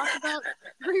when we talk about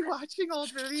rewatching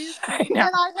old movies. And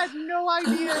I had no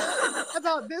idea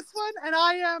about this one, and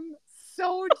I am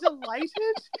so delighted.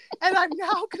 And I'm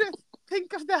now going to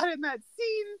think of that in that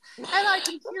scene, and I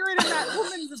can hear it in that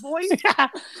woman's voice. Yeah.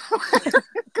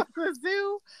 Go to the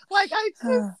zoo. Like, I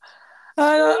just...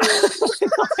 I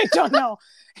don't know.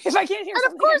 If I can't hear and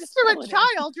something, of course, to a in.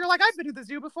 child, you're like, I've been to the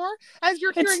zoo before. As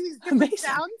you're hearing these different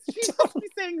sounds, she's totally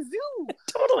saying zoo.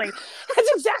 Totally. That's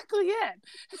exactly it.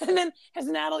 And then as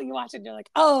an adult, you watch it and you're like,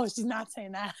 oh, she's not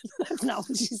saying that. That's not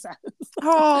what she says.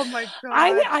 Oh my God.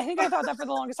 I think I thought that for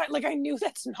the longest time. Like, I knew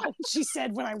that's not what she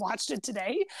said when I watched it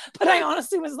today. But I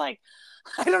honestly was like,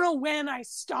 I don't know when I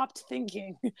stopped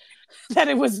thinking that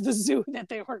it was the zoo that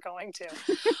they were going to.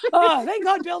 Oh, thank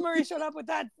God Bill Murray showed up with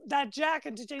that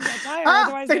jacket to change that tire.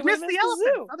 Otherwise, they missed the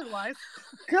elephant. Zoo. Otherwise,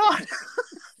 God,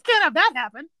 can't have that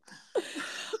happen.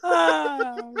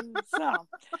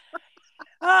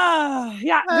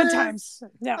 Yeah, good times.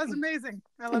 Yeah, that's amazing.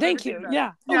 I love Thank you.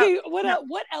 Yeah. Okay.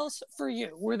 What else for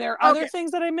you? Were there other things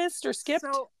that I missed or skipped?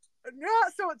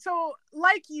 So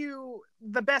like you,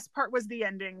 the best part was the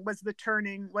ending, was the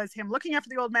turning, was him looking after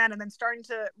the old man and then starting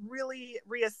to really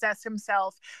reassess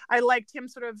himself. I liked him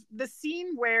sort of the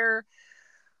scene where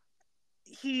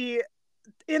he,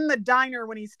 in the diner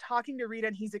when he's talking to Rita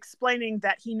and he's explaining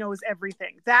that he knows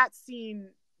everything. That scene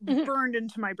burned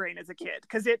into my brain as a kid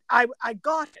because I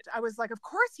got it. I was like, of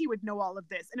course he would know all of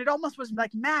this, and it almost was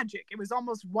like magic. It was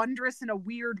almost wondrous in a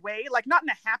weird way, like not in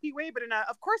a happy way, but in a,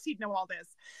 of course he'd know all this.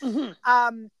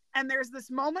 And there's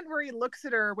this moment where he looks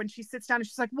at her when she sits down and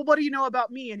she's like, well, what do you know about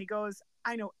me? And he goes,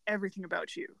 I know everything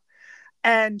about you.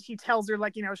 And he tells her,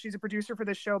 like, you know, she's a producer for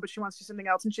this show, but she wants to do something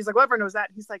else. And she's like, well, everyone knows that.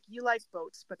 And he's like, you like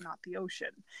boats, but not the ocean.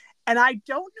 And I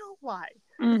don't know why.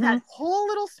 That whole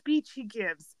little speech he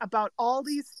gives about all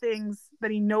these things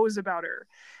that he knows about her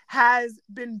has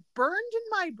been burned in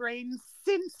my brain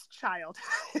since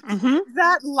childhood.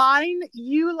 That line,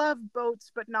 you love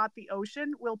boats, but not the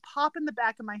ocean, will pop in the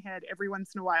back of my head every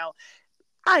once in a while.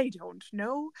 I don't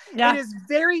know. Yeah. It is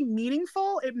very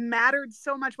meaningful. It mattered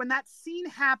so much. When that scene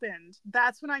happened,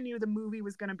 that's when I knew the movie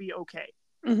was going to be okay.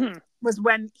 Was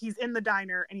when he's in the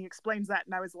diner and he explains that.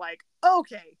 And I was like,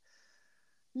 okay,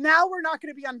 now we're not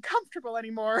going to be uncomfortable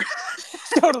anymore.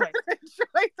 Totally.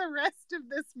 Enjoy the rest of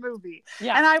this movie.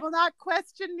 Yeah. And I will not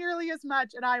question nearly as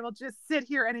much. And I will just sit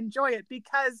here and enjoy it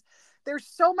because there's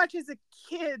so much as a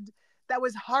kid that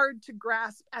was hard to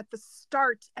grasp at the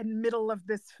start and middle of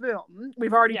this film.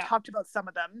 We've already talked about some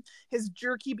of them. His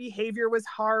jerky behavior was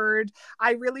hard.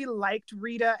 I really liked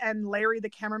Rita and Larry, the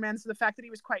cameraman. So the fact that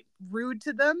he was quite rude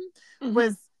to them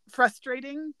was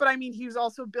frustrating. But I mean, he was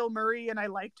also Bill Murray, and I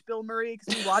liked Bill Murray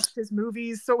because we watched his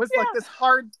movies. So it was like this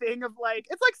hard thing of like,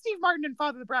 it's like Steve Martin in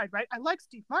Father of the Bride, right? I like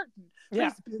Steve Martin, but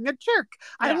he's being a jerk.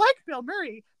 I like Bill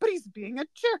Murray, but he's being a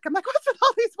jerk. I'm like, what's with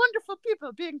all these wonderful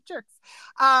people being jerks?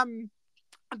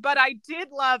 But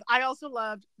I also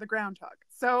loved the Groundhog.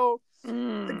 So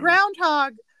the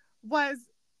Groundhog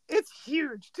it's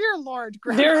huge. Dear Lord,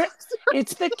 Groundhog.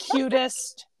 It's the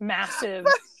cutest, massive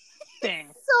thing.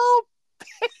 So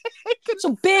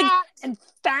big and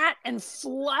fat and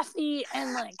fluffy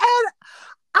and like. And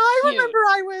I remember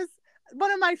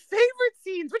one of my favorite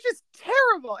scenes, which is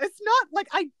terrible. It's not like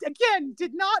I, again,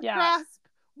 did not grasp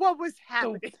what was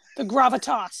happening. The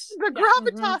gravitas. The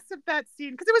gravitas of that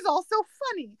scene, because it was also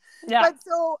funny. Yeah. But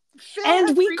so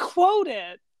Phil we quote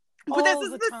it. But this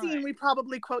is the scene we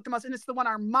probably quote the most, and it's the one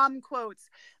our mom quotes.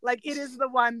 Like, it is the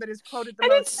one that is quoted the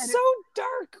most. And it's so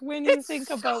dark when you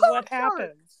think about what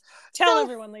happens. Tell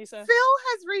everyone, Lisa. Phil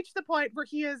has reached the point where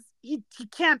he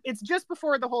can't, it's just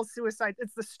before the whole suicide,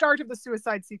 it's the start of the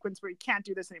suicide sequence where he can't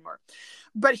do this anymore.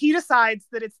 But he decides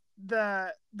that it's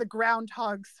the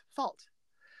groundhog's fault.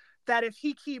 That if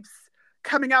he keeps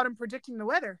coming out and predicting the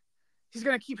weather, he's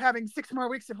going to keep having 6 more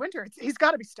weeks of winter. He's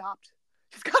got to be stopped.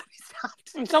 He's got to be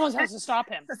stopped. And someone has to stop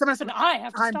him. And I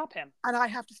have to stop him. And I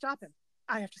have to stop him.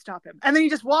 I have to stop him. And then he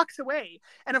just walks away.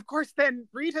 And of course, then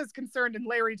Rita's concerned and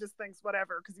Larry just thinks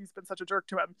whatever because he's been such a jerk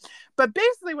to him. But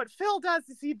basically what Phil does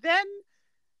is he then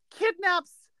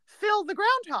kidnaps Phil the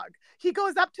groundhog. He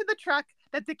goes up to the truck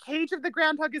that the cage of the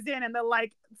groundhog is in, and the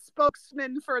like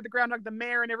spokesman for the groundhog, the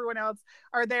mayor and everyone else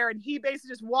are there. And he basically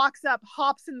just walks up,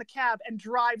 hops in the cab and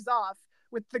drives off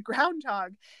with the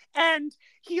groundhog. And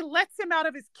he lets him out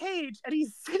of his cage and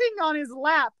he's sitting on his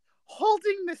lap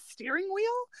holding the steering wheel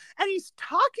and he's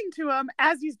talking to him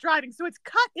as he's driving. So it's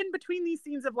cut in between these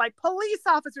scenes of like police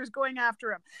officers going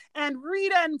after him and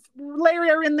Rita and Larry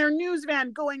are in their news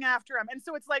van going after him. And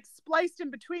so it's like spliced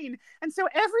in between. And so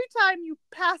every time you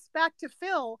pass back to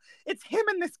Phil, it's him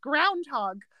and this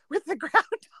groundhog with the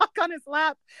groundhog on his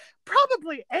lap,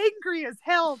 probably angry as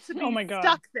hell to be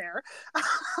stuck there.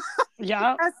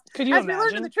 Yeah. Could you imagine? We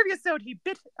learned in the trivia episode, he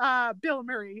bit Bill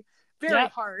Murray very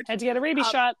hard. Had to get a rabies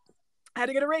shot. I had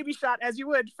to get a rabies shot, as you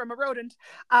would from a rodent.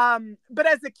 But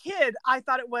as a kid, I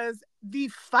thought it was the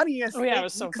funniest thing. It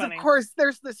was so funny. Of course,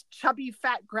 there's this chubby,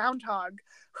 fat groundhog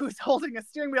who's holding a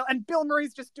steering wheel, and Bill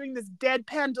Murray's just doing this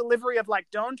deadpan delivery of like,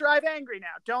 "Don't drive angry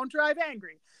now. Don't drive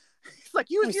angry." He's like,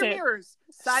 "Use your mirrors.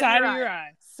 Side of your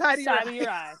eye. Side of your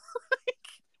eye."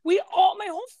 Our whole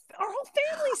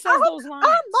family says those lines.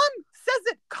 Our mom says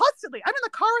it constantly. I'm in the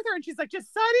car with her, and she's like,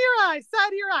 "Just side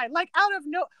of your eye," like out of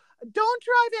no. Don't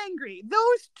drive angry.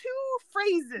 Those two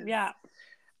phrases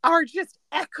are just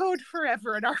echoed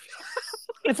forever in our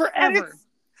family. Forever.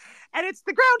 And it's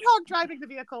the groundhog driving the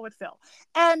vehicle with Phil.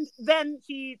 And then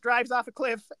he drives off a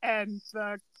cliff and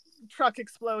the truck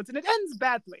explodes and it ends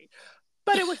badly.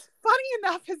 But it was funny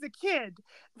enough as a kid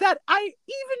that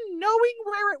even knowing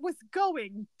where it was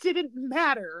going didn't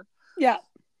matter. Yeah.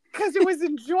 Because it was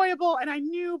enjoyable, and I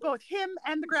knew both him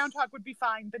and the groundhog would be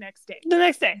fine the next day.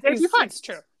 It'd be fine. It's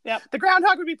true. Yeah. The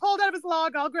groundhog would be pulled out of his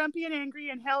log, all grumpy and angry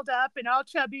and held up and all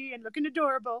chubby and looking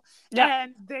adorable. Yeah.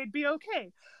 And they'd be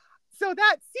okay. So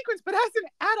that sequence, but as an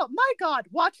adult, my God,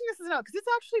 watching this as an adult, because it's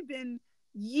actually been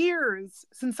years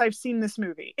since I've seen this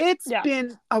movie. It's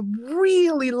been a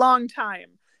really long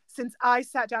time since I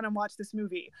sat down and watched this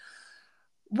movie.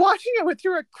 Watching it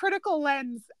through a critical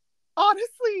lens,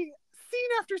 honestly, scene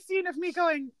after scene of me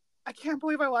going, I can't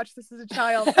believe I watched this as a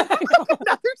child. Another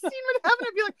scene would happen,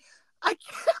 I'd be like, I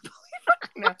can't believe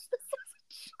I watched this as a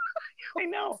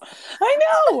child. I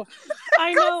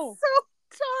know. So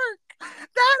dark.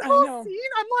 That whole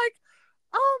scene, I'm like,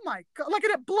 oh my God. Like,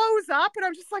 and it blows up, and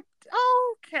I'm just like,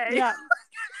 oh, okay. Yeah.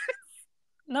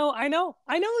 No, I know,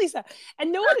 Lisa.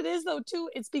 And know what it is, though, too?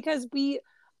 It's because we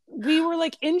were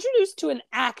like introduced to an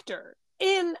actor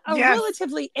in a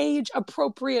relatively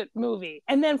age-appropriate movie.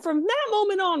 And then from that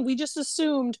moment on, we just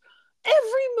assumed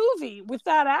every movie with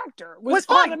that actor was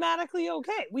automatically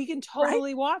okay. We can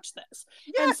totally watch this.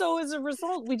 Yes. And so as a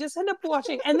result, we just end up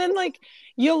watching. And then like,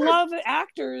 you love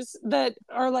actors that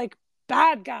are like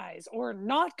bad guys or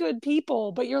not good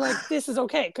people, but you're like, this is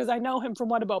okay because I know him from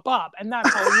What About Bob? And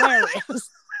that's hilarious.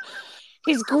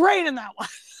 He's great in that one.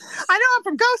 I know him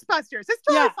from Ghostbusters. It's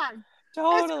totally fine.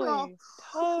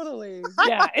 Totally.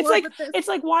 Yeah. It's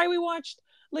like why we watched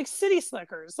like City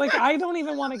Slickers. Like I don't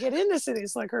even want to get into City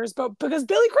Slickers, but because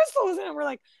Billy Crystal was in it, we're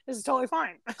like, this is totally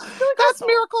fine. That's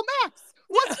Miracle Max.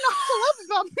 What's not to love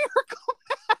about Miracle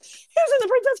Max? He was in The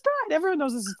Princess Bride. Everyone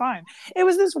knows this is fine. It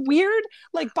was this weird,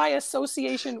 like by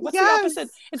association. What's the opposite?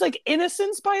 It's like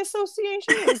innocence by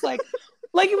association. It was like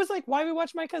it was like, why we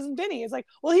watch My Cousin Vinny? It's like,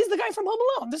 well, he's the guy from Home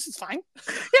Alone. This is fine.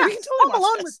 Yeah, Home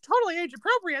Alone was totally age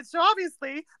appropriate. So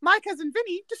obviously, My Cousin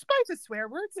Vinny, despite the swear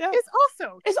words, is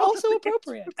also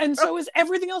appropriate. And so is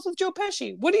everything else with Joe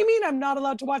Pesci. What do you mean I'm not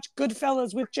allowed to watch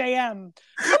Goodfellas with JM?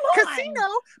 Come on. Casino,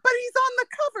 but he's on the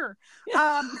cover.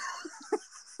 Yeah.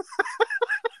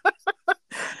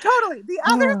 Totally. The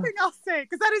other thing I'll say,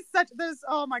 because that is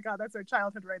oh my God, that's our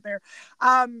childhood right there.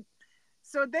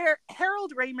 So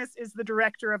Harold Ramis is the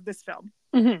director of this film,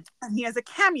 and he has a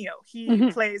cameo.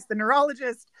 He plays the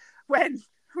neurologist when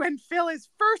Phil is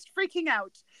first freaking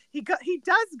out. He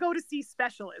does go to see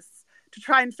specialists to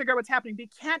try and figure out what's happening, but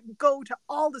he can't go to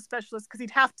all the specialists because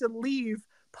he'd have to leave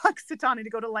Punxsutawney to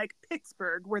go to like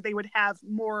Pittsburgh, where they would have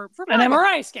more an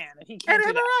MRI scan. And he can't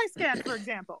an MRI scan, for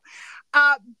example.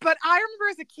 But I remember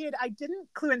as a kid, I didn't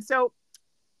clue in. So,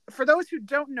 for those who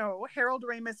don't know, Harold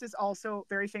Ramis is also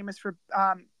very famous for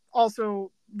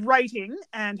also writing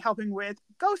and helping with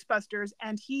Ghostbusters,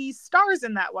 and he stars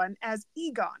in that one as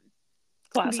Egon.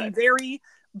 Classic. The very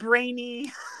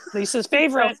brainy Lisa's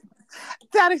favorite.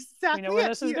 That is exactly where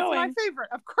this is going. My favorite.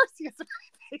 Of course he is my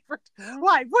favorite.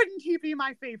 Why wouldn't he be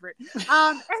my favorite?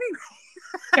 Anyway.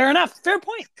 Fair enough. Fair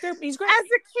point. He's great. As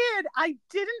a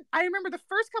kid, I remember the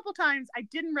first couple times I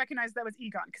didn't recognize that was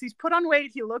Egon because he's put on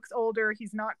weight. He looks older.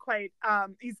 He's not quite,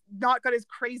 he's not got his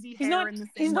crazy hair in the same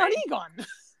He's way. not Egon.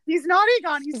 He's not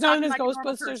Egon. He's not in his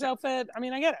Ghostbusters outfit. I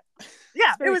mean, I get it.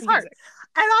 Yeah, it was hard.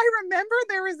 And I remember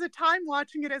there was a time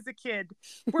watching it as a kid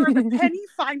where the penny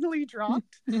finally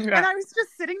dropped. Yeah. And I was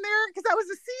just sitting there because that was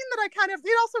a scene that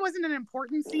it also wasn't an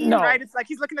important scene, right? It's like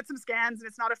he's looking at some scans and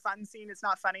it's not a fun scene. It's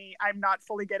not funny. I'm not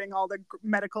fully getting all the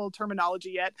medical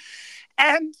terminology yet.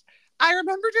 And I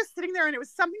remember just sitting there, and it was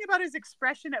something about his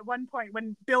expression at one point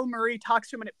when Bill Murray talks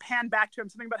to him and it panned back to him,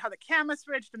 something about how the camera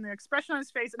switched and the expression on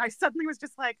his face. And I suddenly was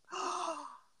just like, oh,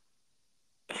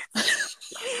 it's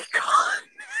Egon.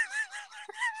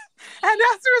 And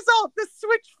as a result, the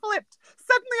switch flipped.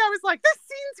 Suddenly I was like, this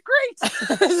scene's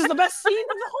great. This is the best scene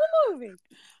of the whole movie. And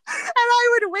I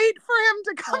would wait for him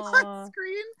to come on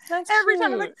screen every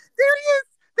time. I'm like, there he is.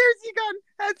 There's Egon.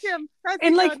 him. That's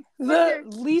in like good. the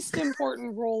least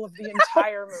important role of the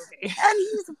entire movie. And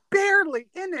he's barely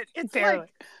in it. It's barely.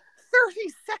 like 30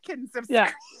 seconds of screen.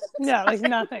 Yeah, like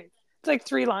nothing. It's like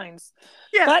 3 lines.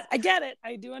 Yes. But I get it.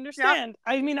 I do understand.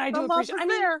 Yep. I mean, I do appreciate. I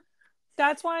mean,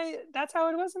 that's how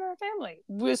it was in our family.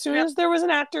 As soon as there was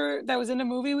an actor that was in a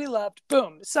movie we loved,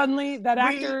 boom, suddenly that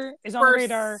actor is on the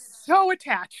radar. So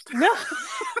attached. No.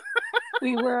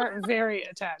 We were very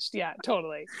attached. Yeah,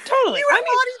 totally. You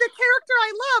embody the character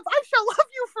I love. I shall love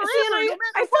you forever, no matter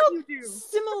I what you do.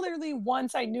 Similarly,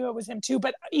 once I knew it was him too,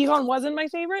 but Egon wasn't my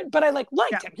favorite, but I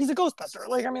liked him. He's a Ghostbuster.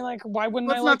 Like, I mean, like, why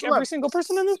wouldn't I like every single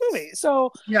person in this movie?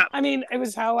 So, I mean, it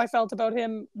was how I felt about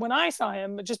him when I saw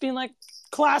him, just being like,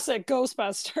 classic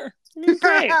Ghostbuster.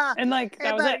 Great. And like,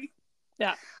 that was it.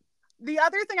 Yeah. The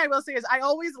other thing I will say is I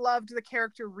always loved the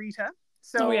character Rita.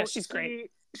 So she's great.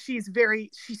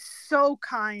 She's so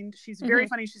kind. She's very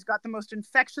funny. She's got the most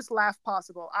infectious laugh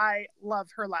possible. I love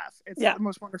her laugh. It's the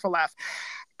most wonderful laugh.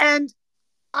 And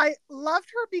I loved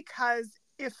her because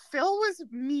if Phil was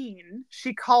mean,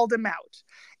 she called him out.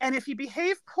 And if he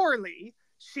behaved poorly,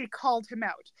 she called him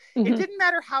out. It didn't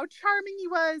matter how charming he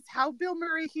was, how Bill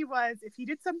Murray he was. If he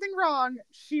did something wrong,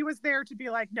 she was there to be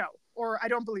like, no, or I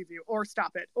don't believe you, or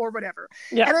stop it, or whatever.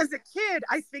 Yeah. And as a kid,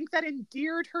 I think that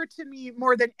endeared her to me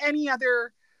more than any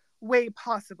other way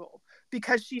possible,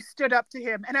 because she stood up to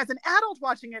him. And as an adult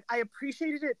watching it, I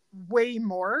appreciated it way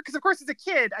more, because of course as a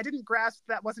kid I didn't grasp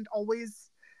that wasn't always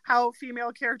how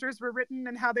female characters were written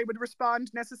and how they would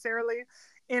respond necessarily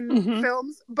in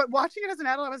films. But watching it as an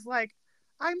adult, I was like,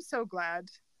 I'm so glad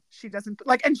she doesn't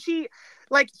like, and he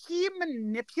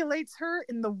manipulates her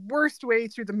in the worst way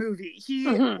through the movie. He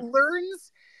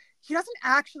learns he doesn't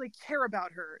actually care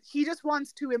about her. He just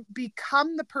wants to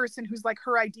become the person who's like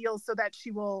her ideal, so that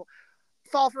she will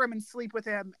fall for him and sleep with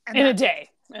him. And in a day.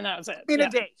 And that was it. In a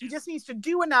day. He just needs to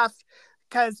do enough,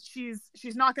 because she's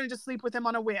not going to just sleep with him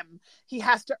on a whim. He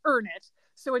has to earn it.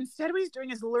 So instead what he's doing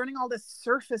is learning all this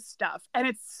surface stuff. And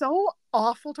it's so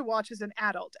awful to watch as an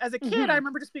adult. As a kid, I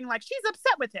remember just being like, she's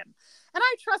upset with him. And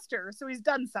I trust her, so he's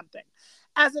done something.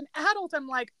 As an adult, I'm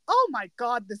like, oh my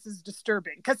God, this is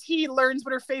disturbing. Because he learns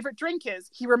what her favorite drink is.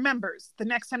 He remembers the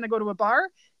next time they go to a bar,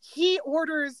 he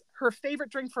orders her favorite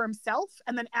drink for himself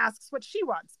and then asks what she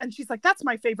wants. And she's like, that's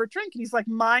my favorite drink. And he's like,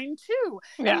 mine too.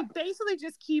 Yeah. And he basically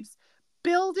just keeps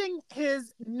building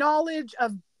his knowledge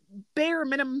of bare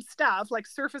minimum stuff, like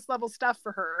surface level stuff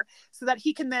for her, so that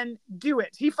he can then do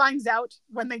it. He finds out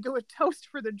when they do a toast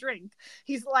for the drink,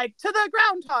 he's like, to the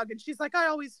groundhog, and she's like, I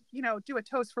always do a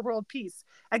toast for world peace.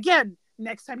 Again,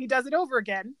 next time he does it over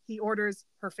again, he orders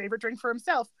her favorite drink for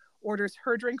himself, orders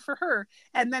her drink for her,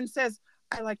 and then says,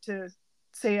 I like to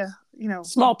say a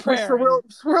small prayer for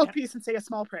world peace, and say a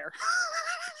small prayer.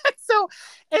 So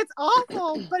it's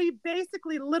awful, but he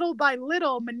basically little by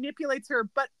little manipulates her,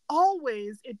 but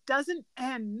always it doesn't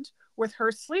end with her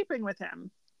sleeping with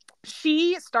him.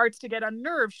 She starts to get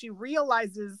unnerved. She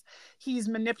realizes he's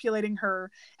manipulating her,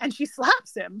 and she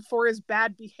slaps him for his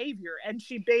bad behavior. And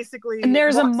she basically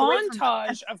there's a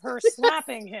montage of her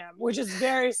slapping him, which is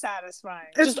very satisfying.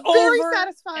 It's just very over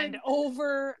satisfying and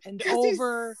over and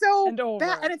over so and over.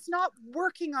 bad, and it's not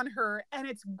working on her, and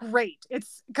it's great.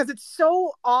 It's because it's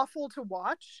so awful to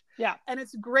watch. Yeah, and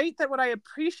it's great that what I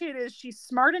appreciate is she's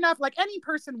smart enough, like any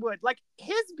person would. Like,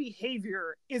 his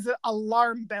behavior is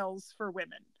alarm bells for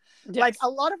women. Yes. Like, a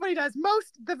lot of what he does,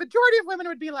 the majority of women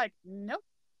would be like, nope,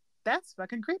 that's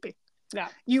fucking creepy. Yeah.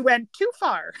 You went too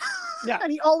far. Yeah.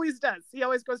 And he always does. He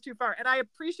always goes too far. And I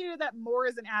appreciated that more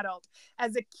as an adult.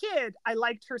 As a kid, I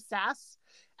liked her sass.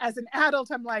 As an adult,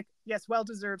 I'm like, yes,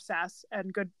 well-deserved sass,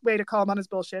 and good way to call him on his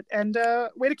bullshit, and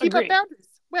way to keep up boundaries.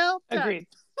 Well done. Agreed.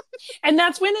 And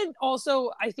that's when it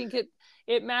also, I think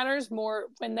it matters more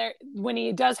when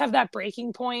he does have that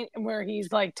breaking point where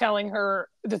he's like telling her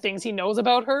the things he knows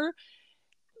about her.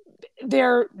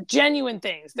 They're genuine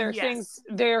things. They're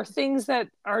things that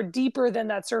are deeper than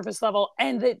that surface level,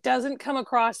 and it doesn't come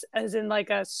across as in like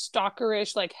a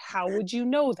stalkerish, like, how would you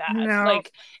know that? No.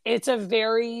 Like, it's a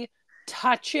very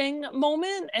touching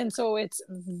moment, and so it's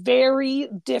very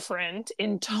different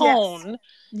in tone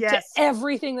to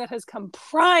everything that has come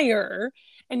prior,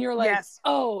 and you're like,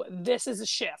 oh, this is a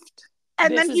shift.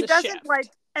 And then he doesn't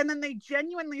and then they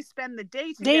genuinely spend the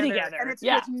day together. And it's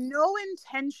with no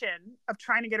intention of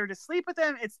trying to get her to sleep with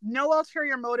him. It's no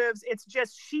ulterior motives. It's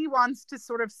just she wants to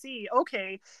sort of see,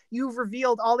 okay, you've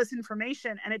revealed all this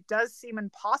information, and it does seem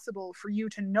impossible for you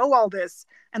to know all this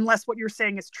unless what you're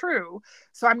saying is true.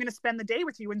 So I'm going to spend the day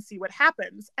with you and see what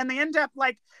happens. And they end up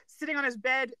like sitting on his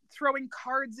bed, throwing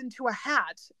cards into a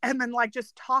hat, and then like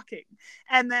just talking.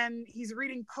 And then he's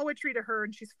reading poetry to her,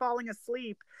 and she's falling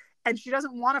asleep. and she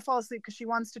doesn't want to fall asleep because she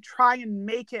wants to try and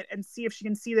make it and see if she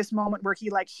can see this moment where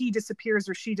he disappears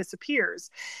or she disappears.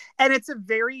 And it's a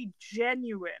very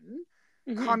genuine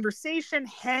conversation,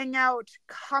 hangout,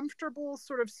 comfortable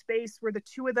sort of space where the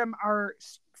two of them are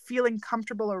feeling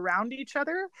comfortable around each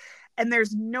other, and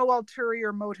there's no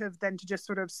ulterior motive than to just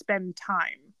sort of spend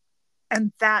time.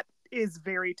 And that is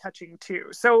very touching too.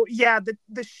 So yeah,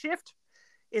 the shift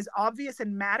is obvious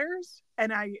and matters,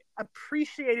 and I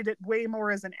appreciated it way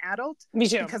more as an adult. Me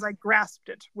too. Because I grasped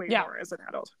it way more as an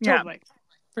adult. Totally. Yeah.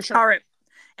 For sure. All right.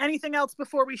 Anything else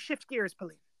before we shift gears,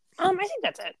 Pauline? I think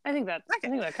that's it. I think that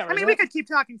covers it. We could keep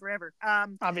talking forever.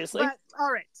 Obviously. But,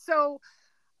 all right. So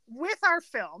with our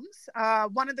films,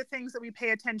 one of the things that we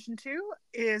pay attention to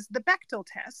is the Bechdel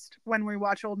test when we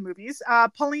watch old movies.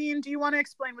 Pauline, do you want to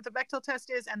explain what the Bechdel test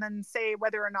is and then say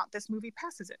whether or not this movie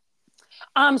passes it?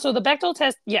 So the Bechdel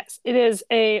test, yes, it is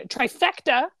a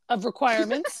trifecta of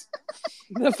requirements.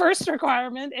 The first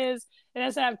requirement is it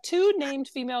has to have two named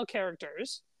female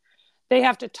characters. They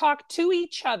have to talk to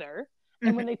each other.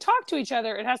 And when they talk to each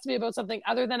other, it has to be about something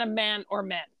other than a man or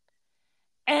men.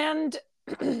 And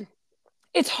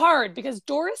it's hard because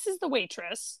Doris is the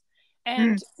waitress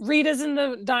and Rita's in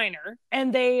the diner,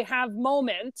 and they have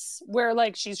moments where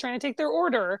like she's trying to take their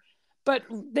order, but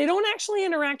they don't actually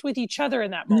interact with each other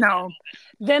in that moment. No.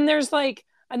 Then there's like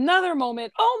another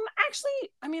moment.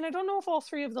 Actually, I mean, I don't know if all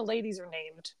three of the ladies are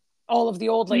named. All of the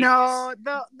old ladies. No,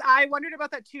 I wondered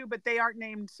about that too, but they aren't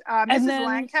named. Mrs.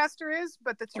 Lancaster is,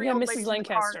 but the three old ladies in the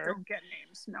car don't get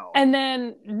names. No. And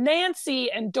then Nancy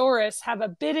and Doris have a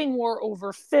bidding war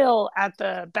over Phil at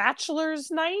the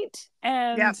bachelor's night,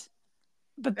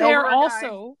 but they're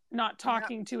also not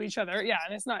talking to each other. Yeah,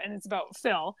 and it's about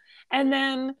Phil. And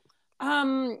then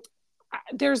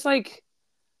there's like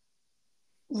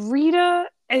Rita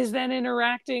is then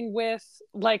interacting with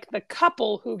like the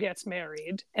couple who gets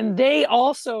married, and they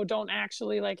also don't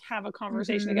actually like have a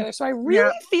conversation together. So I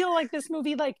really feel like this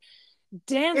movie like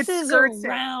dances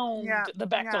around the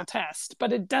Bechdel test,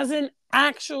 but it doesn't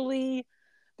actually.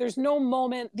 There's no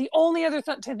moment. The only other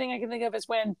thing I can think of is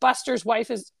when Buster's wife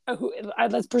is, who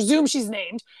let's presume she's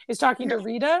named, is talking to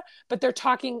Rita, but they're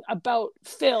talking about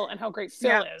Phil and how great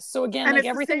Phil is. So again, and like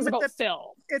everything's about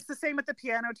Phil. It's the same with the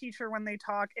piano teacher when they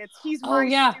talk. He's my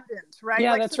student, right?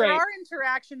 Yeah, like, that's so right. There are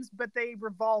interactions, but they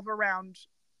revolve around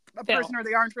a person, or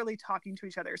they aren't really talking to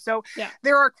each other. So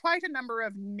there are quite a number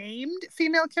of named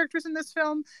female characters in this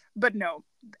film, but no,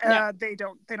 they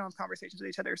don't have conversations with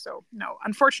each other. So no,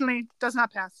 unfortunately, does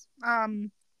not pass.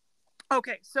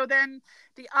 Okay, so then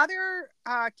the other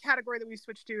category that we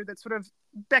switched to that sort of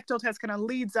Bechdel test kind of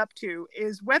leads up to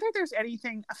is whether there's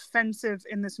anything offensive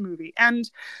in this movie. And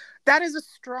that is a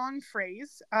strong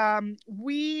phrase.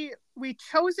 We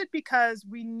chose it because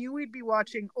we knew we'd be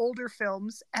watching older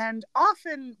films, and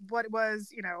often what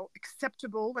was,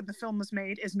 acceptable when the film was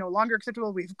made is no longer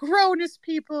acceptable. We've grown as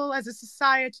people, as a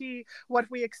society. What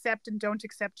we accept and don't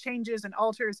accept changes and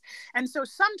alters. And so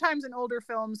sometimes in older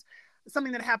films,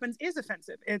 something that happens is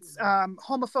offensive. It's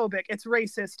homophobic, it's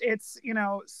racist, it's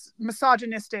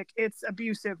misogynistic, it's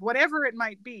abusive, whatever it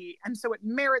might be, and so it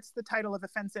merits the title of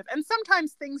offensive. And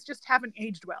sometimes things just haven't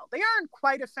aged well. They aren't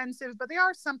quite offensive, but they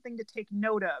are something to take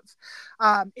note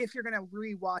of if you're going to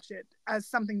rewatch it as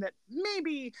something that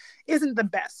maybe isn't the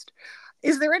best.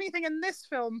 Is there anything in this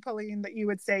film, Pauline, that you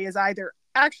would say is either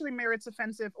actually merits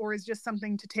offensive or is just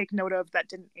something to take note of that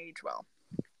didn't age well?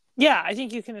 Yeah, I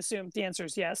think you can assume the answer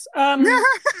is yes.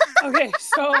 Okay,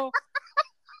 so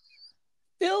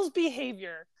Phil's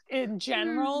behavior in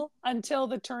general until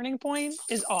the turning point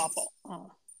is awful. Oh.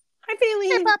 Hi, Bailey.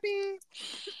 Hey,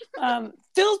 puppy.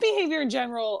 Phil's behavior in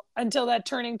general until that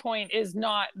turning point is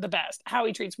not the best. How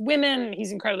he treats women,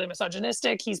 he's incredibly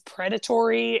misogynistic. He's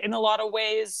predatory in a lot of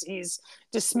ways. He's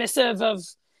dismissive of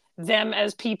them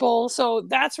as people. So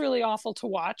that's really awful to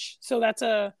watch. So that's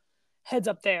a heads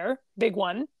up there. Big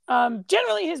one.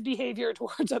 Generally his behavior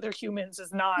towards other humans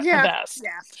is not the best.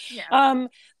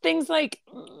 Things like,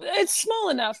 it's small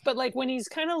enough, but like when he's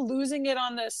kind of losing it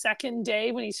on the second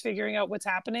day when he's figuring out what's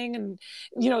happening, and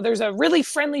there's a really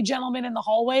friendly gentleman in the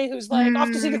hallway who's like off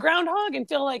to see the groundhog, and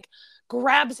Phil like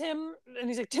grabs him and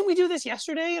he's like, didn't we do this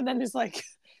yesterday? And then he's like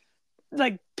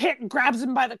grabs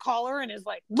him by the collar and is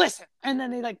like, listen, and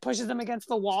then he like pushes him against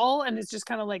the wall, and it's just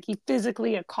kind of like he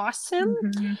physically accosts him.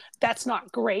 That's not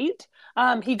great.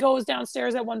 He goes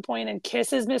downstairs at one point and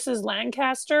kisses Mrs.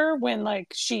 Lancaster when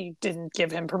like she didn't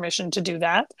give him permission to do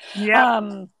that.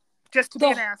 Just to be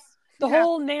an ass. The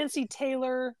whole Nancy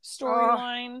Taylor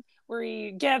storyline where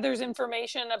he gathers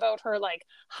information about her like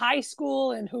high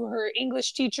school and who her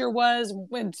English teacher was,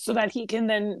 so that he can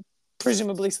then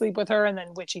presumably sleep with her, and then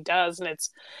which he does, and it's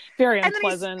very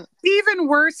unpleasant. Even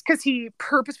worse because he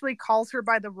purposefully calls her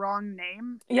by the wrong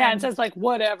name. Yeah, and says like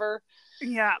whatever.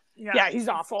 Yeah, he's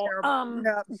awful.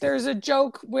 Yeah. There's a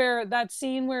joke where that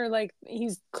scene where like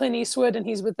he's Clint Eastwood and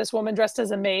he's with this woman dressed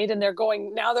as a maid, and they're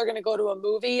going to go to a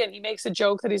movie, and he makes a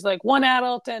joke that he's like one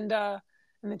adult and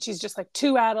then she's just like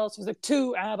two adults. He's like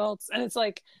two adults, and it's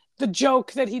like the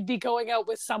joke that he'd be going out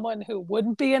with someone who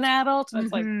wouldn't be an adult, and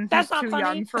it's like that's not too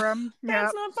funny young for him.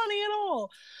 That's not funny at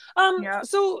all.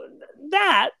 So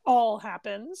that all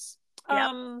happens.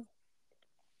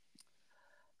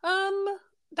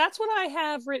 That's what I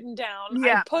have written down.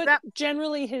 I put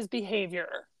generally his behavior.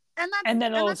 And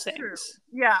then all those things. True.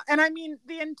 Yeah. And I mean,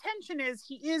 the intention is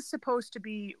he is supposed to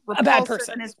be repulsive, a bad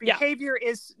person. And his behavior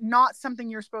is not something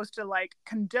you're supposed to like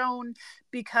condone,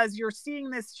 because you're seeing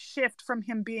this shift from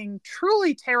him being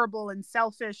truly terrible and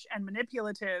selfish and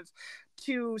manipulative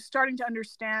to starting to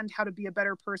understand how to be a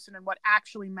better person and what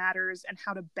actually matters and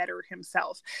how to better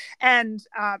himself. And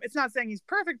it's not saying he's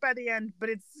perfect by the end, but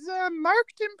it's a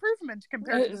marked improvement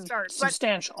compared to the start.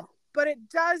 Substantial. But it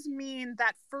does mean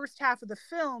that first half of the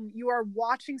film, you are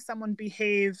watching someone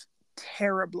behave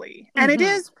terribly. And it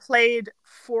is played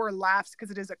for laughs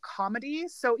because it is a comedy.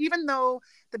 So even though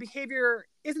the behavior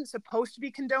isn't supposed to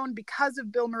be condoned, because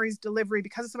of Bill Murray's delivery,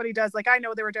 because of somebody does, like, I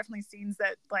know there were definitely scenes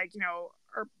that, like, you know,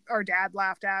 our dad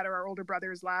laughed at, or our older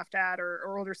brothers laughed at,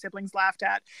 or older siblings laughed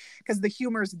at, because the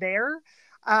humor's there.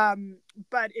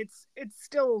 But it's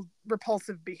still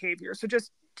repulsive behavior. So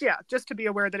just to be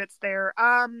aware that it's there.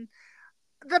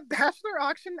 The bachelor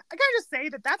auction, I gotta just say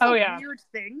that's a weird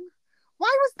thing.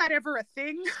 Why was that ever a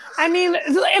thing? I mean,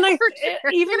 and even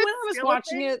when I was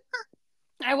watching it,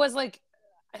 I was like,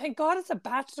 thank God it's a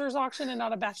bachelor's auction and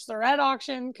not a bachelorette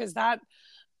auction, because that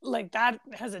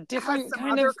has a different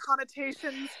kind of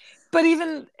connotations. But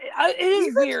even it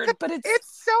is weird, but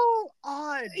it's so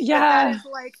odd. Yeah, that is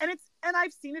like, and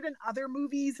I've seen it in other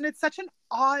movies, and it's such an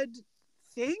odd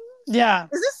thing. Yeah.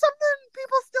 Is this something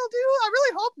people still do? I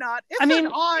really hope not.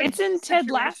 It's in Ted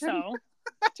Lasso.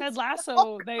 Ted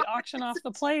Lasso, they auction off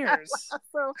the players.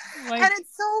 And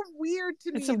it's so weird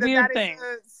to me. It's a weird thing.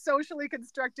 Is socially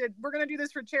constructed. We're going to do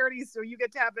this for charity, so you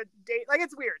get to have a date. Like,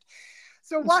 it's weird.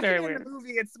 So watching it in the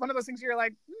movie, it's one of those things where you're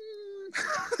like,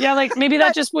 yeah, like maybe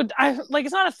that just would,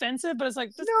 it's not offensive, but it's like,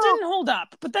 this didn't hold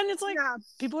up. But then it's like,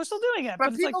 people are still doing it.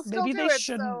 But it's like, maybe they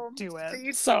shouldn't do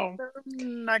it. So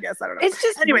I guess, I don't know. It's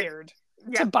just weird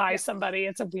to buy somebody.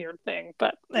 It's a weird thing.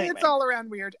 But anyway. It's all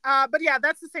around weird. But yeah,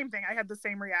 that's the same thing. I had the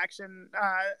same reaction.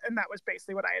 And that was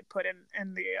basically what I had put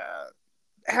in the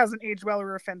hasn't aged well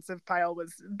or offensive pile,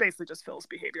 was basically just Phil's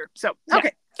behavior. So,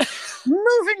 okay.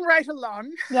 Moving right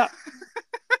along. Yeah.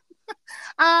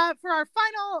 For our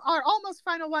almost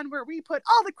final one, where we put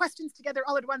all the questions together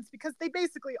all at once because they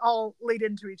basically all lead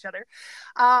into each other.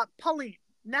 Pauline,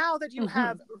 now that you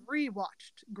have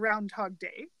rewatched Groundhog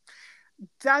Day,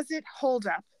 does it hold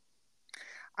up?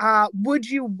 Would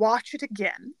you watch it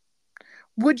again?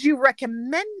 Would you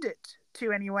recommend it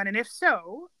to anyone? And if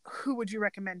so, who would you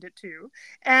recommend it to?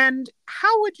 And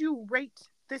how would you rate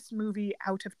this movie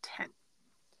out of 10?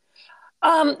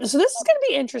 So this is going to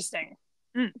be interesting.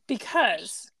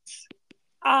 Because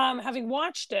having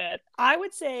watched it, I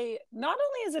would say not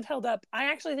only is it held up,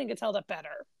 I actually think it's held up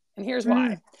better. And here's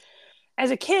why.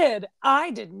 As a kid,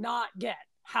 I did not get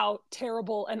how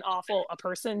terrible and awful a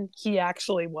person he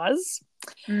actually was.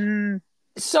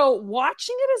 So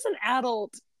watching it as an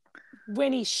adult,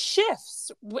 when he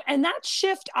shifts, and that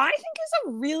shift I think is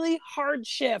a really hard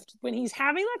shift, when he's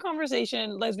having that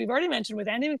conversation, as we've already mentioned, with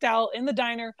Andy McDowell in the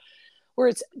diner, where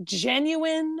it's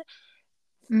genuine,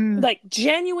 like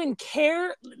genuine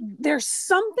care. There's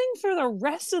something for the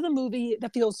rest of the movie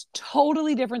that feels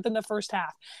totally different than the first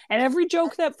half. And every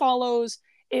joke that follows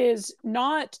is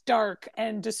not dark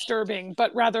and disturbing,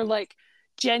 but rather like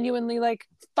genuinely like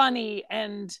funny.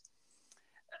 And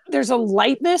there's a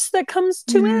lightness that comes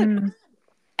to it.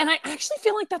 And I actually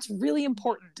feel like that's really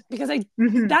important, because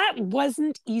that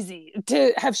wasn't easy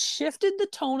to have shifted the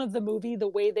tone of the movie, the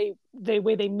way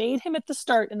they made him at the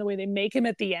start and the way they make him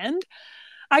at the end.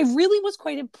 I really was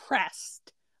quite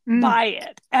impressed by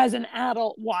it as an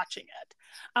adult watching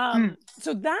it.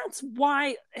 So that's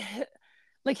why,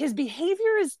 like, his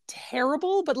behavior is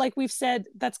terrible, but like we've said,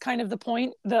 that's kind of the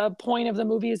point. The point of the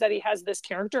movie is that he has this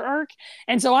character arc.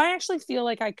 And so I actually feel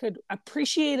like I could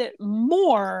appreciate it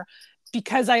more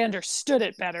because I understood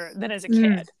it better than as a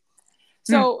kid.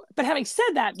 So, but having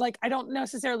said that, like, I don't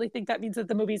necessarily think that means that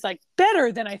the movie's like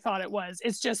better than I thought it was.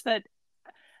 It's just that,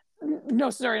 no,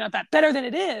 sorry, not that. Better than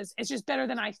it is. It's just better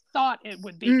than I thought it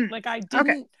would be. Like, I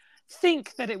didn't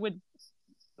think that it would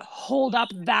hold up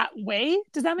that way.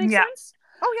 Does that make Yeah. sense?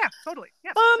 Oh yeah, totally.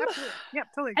 Yes, absolutely. Yeah,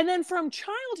 totally. And then from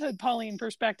childhood Pauline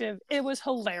perspective, it was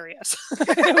hilarious.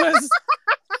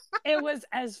 It was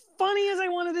as funny as I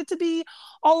wanted it to be.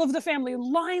 All of the family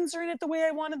lines are in it the way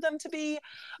I wanted them to be.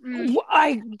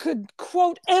 I could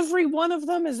quote every one of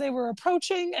them as they were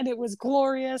approaching, and it was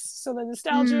glorious. So the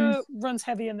nostalgia runs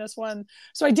heavy in this one.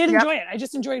 So I did enjoy it. I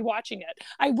just enjoyed watching it.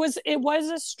 It was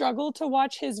a struggle to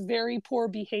watch his very poor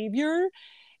behavior,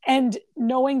 and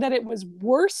knowing that it was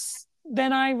worse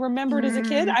than I remembered as a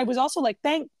kid. I was also like,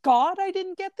 thank God I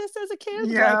didn't get this as a kid.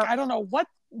 Yeah. Like, I don't know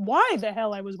why the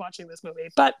hell I was watching this movie,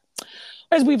 but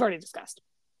as we've already discussed.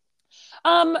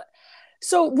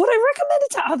 So would I recommend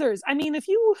it to others? I mean, if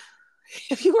you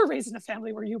were raised in a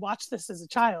family where you watched this as a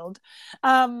child,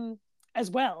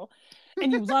 as well,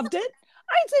 and you loved it,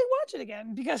 I'd say watch it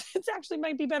again, because it actually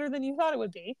might be better than you thought it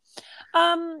would be.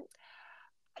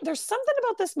 There's something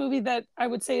about this movie that I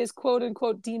would say is quote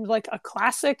unquote deemed like a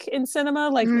classic in cinema.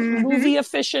 Like movie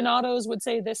aficionados would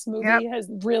say this movie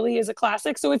really is a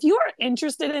classic. So if you are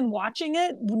interested in watching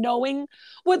it, knowing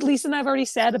what Lisa and I've already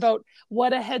said about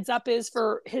what a heads up is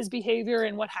for his behavior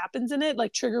and what happens in it,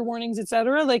 like trigger warnings,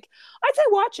 etc., like I'd say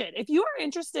watch it. If you are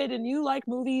interested and you like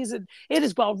movies, and it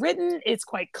is well written, it's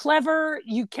quite clever.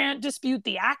 You can't dispute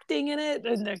the acting in it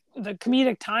and the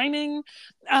comedic timing.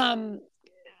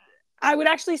 I would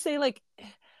actually say, like,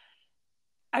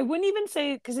 I wouldn't even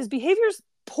say, because his behavior's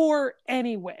poor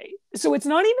anyway. So it's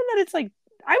not even that it's like,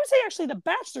 I would say actually the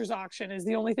bachelor's auction is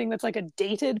the only thing that's like a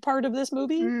dated part of this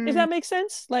movie, if that makes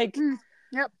sense. Like,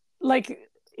 like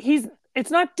it's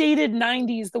not dated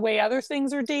 90s the way other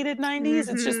things are dated 90s.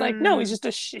 It's just like, no, he's just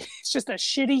it's just a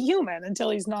shitty human until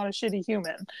he's not a shitty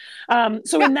human.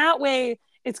 So in that way,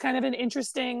 it's kind of an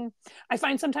interesting, I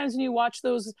find sometimes when you watch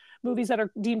those movies that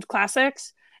are deemed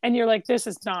classics, and you're like, this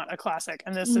is not a classic,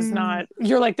 and this is not,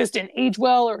 you're like, this didn't age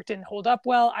well, or it didn't hold up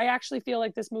well. I actually feel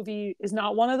like this movie is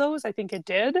not one of those. I think it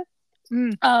did.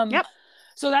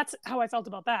 So that's how I felt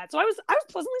about that. So I was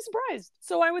pleasantly surprised.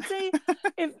 So I would say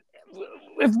if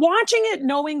watching it,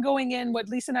 knowing going in what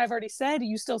Lisa and I have already said,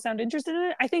 you still sound interested in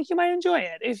it, I think you might enjoy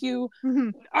it. If you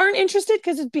aren't interested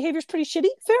because his behavior's pretty shitty,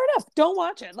 fair enough. Don't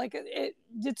watch it. Like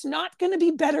it's not going to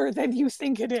be better than you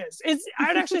think it is.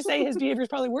 I'd actually say his behavior is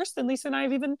probably worse than Lisa and I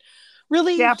have even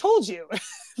really told you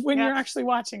when you're actually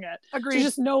watching it. Agreed. So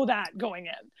just know that going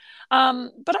in.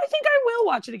 But I think I will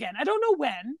watch it again. I don't know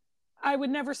when. I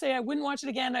would never say I wouldn't watch it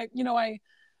again. I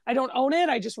don't own it.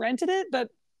 I just rented it. But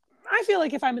I feel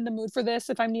like if I'm in the mood for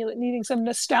this, if I'm needing some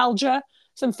nostalgia,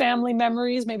 some family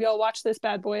memories, maybe I'll watch this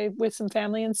bad boy with some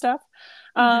family and stuff.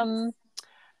 Out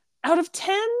of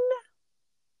 10,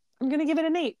 I'm going to give it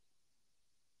an 8.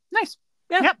 Nice.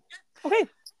 Yeah. Yep. Okay.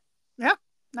 Yeah.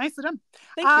 Nicely done.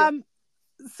 Thank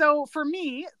you. So for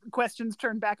me, questions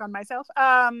turned back on myself.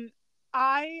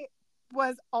 I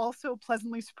was also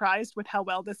pleasantly surprised with how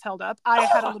well this held up. I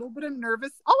had a little bit of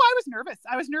nervous. I was nervous.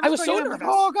 I was so nervous. Like,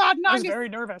 oh God, no! I was very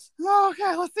nervous.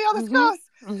 Okay, let's see how this goes.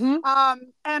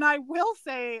 And I will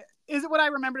say, is it what I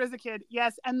remembered as a kid?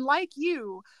 Yes. And like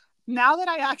you, now that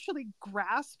I actually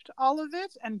grasped all of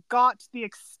it and got the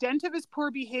extent of his poor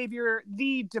behavior,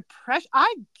 the depression,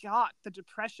 I got the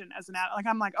depression as an adult. Like,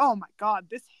 I'm like, oh my God,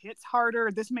 this hits harder.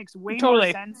 This makes way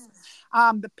more sense.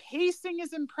 The pacing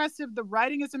is impressive. The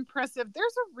writing is impressive.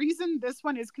 There's a reason this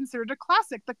one is considered a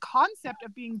classic. The concept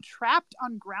of being trapped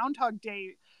on Groundhog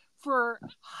Day for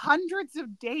hundreds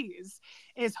of days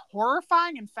is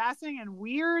horrifying and fascinating and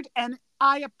weird. And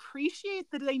I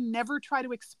appreciate that they never try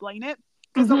to explain it.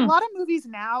 Because a lot of movies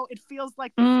now, it feels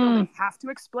like they feel they have to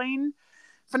explain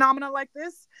phenomena like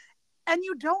this. And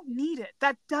you don't need it.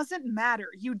 That doesn't matter.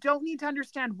 You don't need to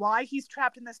understand why he's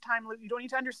trapped in this time loop. You don't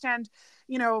need to understand,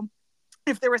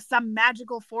 if there was some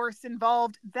magical force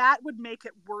involved. That would make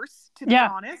it worse, to be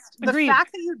honest. Agreed. The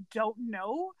fact that you don't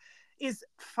know is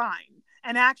fine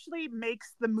and actually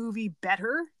makes the movie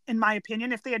better, in my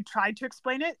opinion. If they had tried to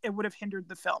explain it, it would have hindered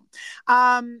the film.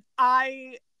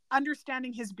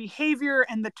 Understanding his behavior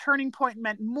and the turning point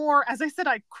meant more. As I said,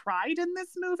 I cried in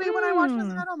this movie when I watched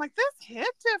it. I'm like, this hit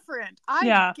different.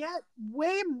 I get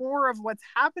way more of what's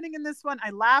happening in this one.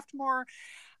 I laughed more.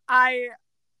 I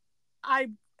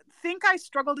think I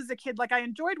struggled as a kid. Like, I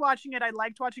enjoyed watching it. I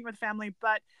liked watching it with family,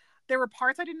 but there were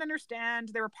parts I didn't understand.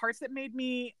 There were parts that made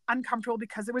me uncomfortable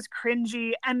because it was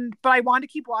cringy. But I wanted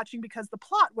to keep watching because the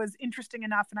plot was interesting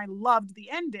enough and I loved the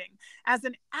ending. As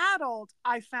an adult,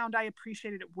 I found I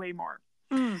appreciated it way more.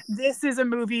 This is a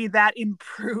movie that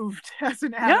improved as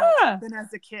an adult than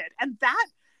as a kid. And that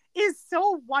is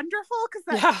so wonderful, because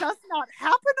that does not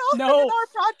happen often in our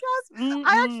podcast.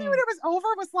 I actually, when it was over,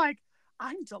 was like,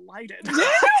 I'm delighted. Yeah,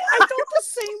 I felt the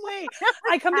same way.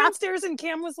 I come downstairs and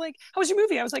Cam was like, how was your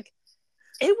movie? I was like,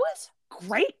 it was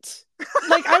great.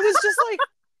 Like, I was just like,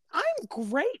 I'm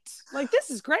great. Like, this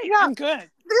is great. Yeah, I'm good.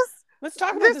 Let's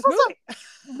talk about this movie. A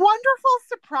wonderful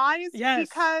surprise. Yes.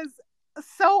 Because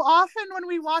so often when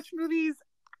we watch movies,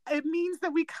 it means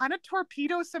that we kind of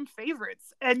torpedo some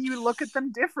favorites and you look at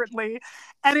them differently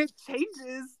and it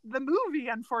changes the movie,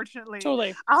 unfortunately.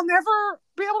 Totally. I'll never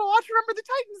be able to watch Remember the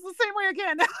Titans the same way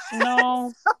again.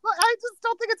 No. So I just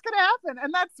don't think it's going to happen.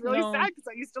 And that's really sad because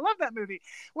I used to love that movie.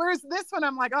 Whereas this one,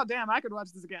 I'm like, oh, damn, I could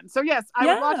watch this again. So yes, I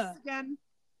would watch this again.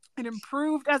 It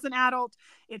improved as an adult.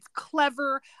 It's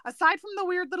clever. Aside from the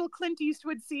weird little Clint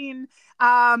Eastwood scene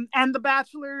and the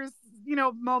Bachelor's,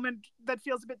 moment that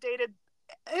feels a bit dated,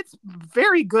 it's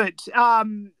very good.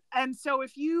 And so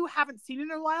if you haven't seen it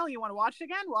in a while, you want to watch it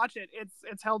again, watch it.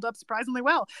 It's held up surprisingly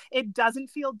well. It doesn't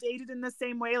feel dated in the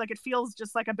same way. Like, it feels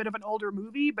just like a bit of an older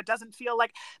movie, but doesn't feel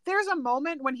like there's a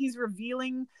moment when he's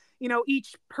revealing,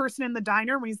 each person in the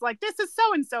diner when he's like, this is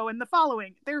so-and-so in the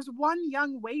following. There's one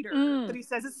young waiter that he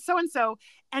says, this is so-and-so,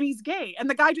 and he's gay. And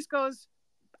the guy just goes,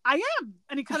 I am.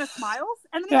 And he kind of smiles.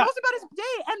 And then he goes about his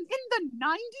day. And in the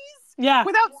 90s,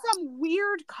 without some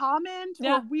weird comment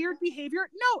or weird behavior,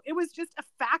 no, it was just a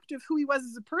fact of who he was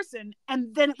as a person.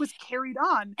 And then it was carried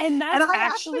on. And that's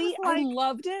I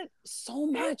loved it so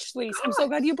much, Lise. I'm so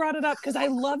glad you brought it up because I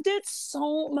loved it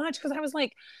so much because I was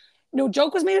like, no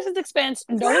joke was made at his expense.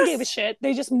 No one gave a shit.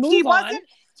 They just moved on.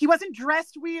 He wasn't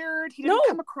dressed weird. He didn't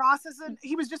come across as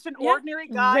he was just an ordinary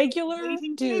guy. Regular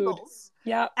waiting dude. Tables.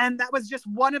 Yeah. And that was just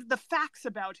one of the facts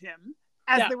about him,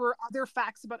 as there were other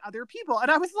facts about other people.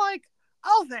 And I was like,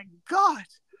 oh, thank God.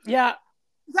 Yeah.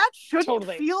 That shouldn't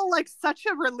feel like such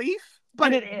a relief,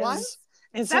 but it is.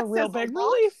 It's a real big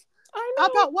relief. I know.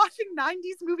 About watching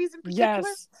 90s movies in particular.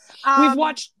 Yes. We've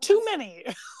watched too many.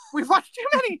 We've watched too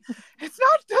many. It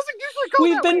doesn't usually go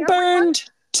We've been burned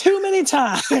too many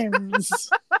times.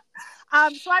 So I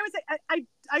would say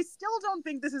I still don't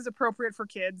think this is appropriate for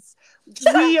kids.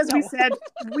 We said,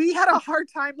 we had a hard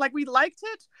time. Like, we liked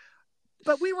it,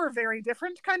 but we were very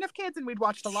different kind of kids, and we'd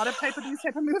watched a lot of these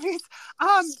type of movies.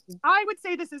 I would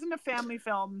say this isn't a family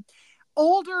film.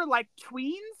 Older, like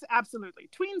tweens, absolutely.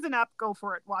 Tweens and up, go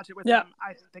for it. Watch it with them.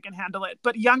 I think they can handle it.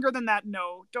 But younger than that,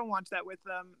 no, don't watch that with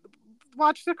them.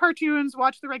 Watch the cartoons,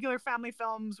 watch the regular family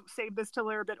films, save this till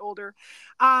they're a bit older.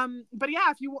 But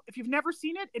yeah, if you've never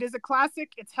seen it, it is a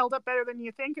classic. It's held up better than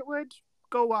you think it would.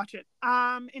 Go watch it.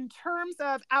 In terms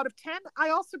of out of 10,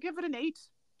 I also give it an 8.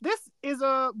 This is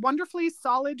a wonderfully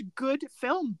solid, good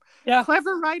film. Yeah.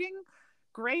 Clever writing,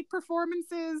 great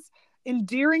performances,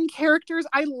 endearing characters.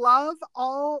 I love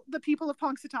all the people of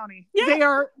Punxsutawney. Yeah. They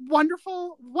are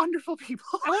wonderful, wonderful people.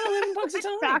 I want to live in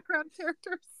Punxsutawney. Background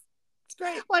characters. It's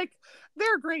great. Like,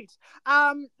 they're great.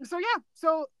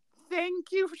 So thank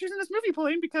you for choosing this movie,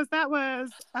 Pauline, because that was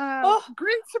a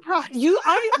great surprise.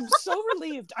 I am so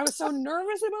relieved. I was so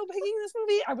nervous about picking this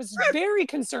movie. I was very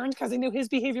concerned because I knew his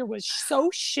behavior was so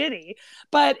shitty.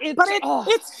 But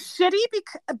it's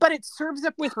shitty but it serves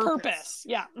a purpose.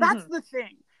 Yeah. That's the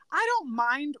thing. I don't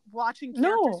mind watching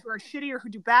characters who are shitty or who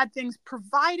do bad things,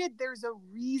 provided there's a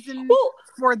reason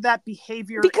for that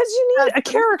behavior. Because you need a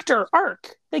character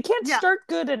arc. They can't start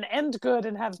good and end good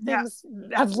and have things,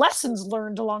 have lessons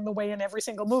learned along the way in every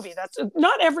single movie. That's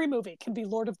not every movie can be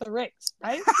Lord of the Rings,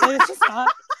 right? It's just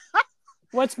not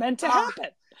what's meant to happen.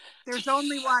 There's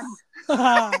only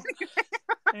one.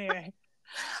 Anyway.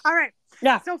 All right.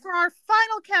 Yeah. So for our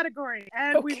final category,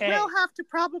 and we will have to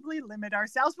probably limit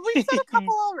ourselves, but we've said a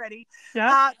couple already.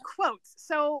 Quotes.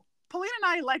 So Pauline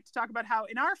and I like to talk about how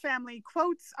in our family,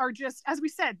 quotes are just, as we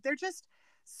said, they're just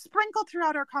sprinkled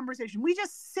throughout our conversation. We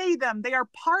just say them. They are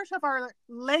part of our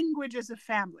language as a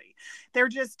family. They're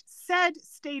just said,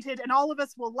 stated, and all of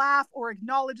us will laugh or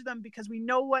acknowledge them because we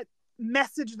know what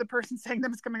message the person saying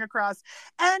them is coming across.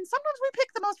 And sometimes we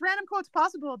pick the most random quotes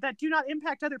possible that do not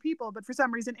impact other people, but for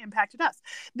some reason impacted us.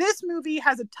 This movie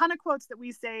has a ton of quotes that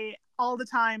we say all the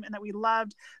time and that we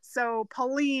loved. So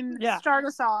Pauline, start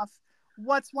us off.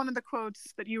 What's one of the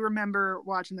quotes that you remember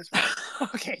watching this movie?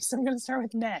 Okay, so I'm going to start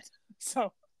with Ned.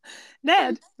 So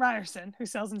Ned Ryerson, who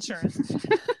sells insurance,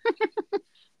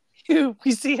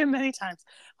 we see him many times.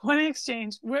 One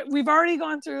exchange, we've already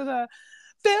gone through the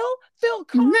Phil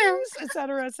cars,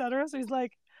 etc., etc. So he's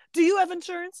like, do you have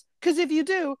insurance? Because if you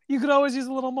do, you could always use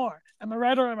a little more. Am I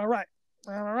right or am I right?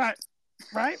 Am I right?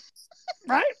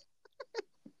 Right?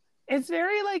 It's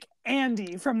very like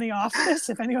Andy from The Office,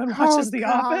 if anyone watches The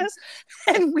Office.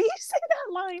 And we say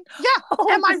that line.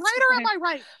 Yeah. Am I right or am I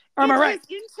right? Or am I right?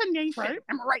 Intonation. Right?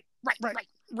 Am I right?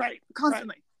 Right.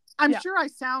 Constantly. I'm sure I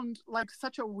sound like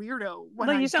such a weirdo when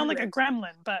like I you sound like it. a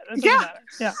gremlin, but it doesn't matter.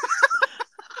 Yeah.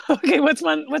 Okay, what's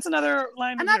another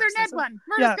line? Another Ned yours, one.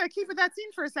 We're just gonna keep with that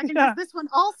scene for a second because this one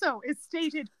also is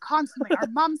stated constantly. Our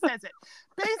mom says it.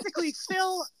 Basically,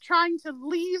 Phil trying to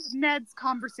leave Ned's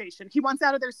conversation. He wants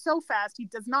out of there so fast. He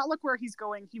does not look where he's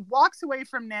going. He walks away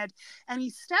from Ned and he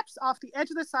steps off the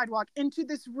edge of the sidewalk into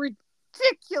this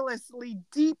ridiculously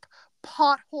deep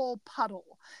pothole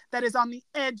puddle that is on the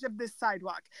edge of this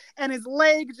sidewalk, and his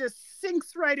leg just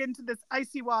sinks right into this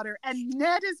icy water, and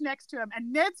Ned is next to him,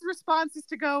 and Ned's response is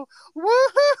to go,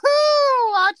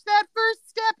 "Woo-hoo-hoo! Watch that first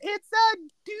step, it's a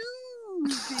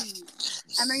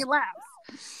doozy," and then he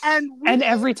laughs, and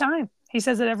every time he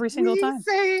says it every single time.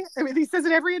 He says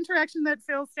it every interaction that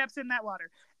Phil steps in that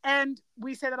water. And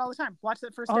we say that all the time. Watch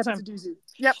that first step, it's a doozy.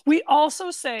 Yep. We also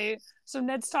say, so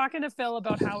Ned's talking to Phil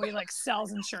about how he like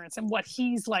sells insurance and what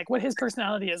he's like, what his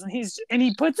personality is. And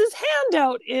he puts his hand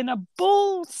out in a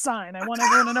bull sign. I want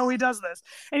everyone to know he does this.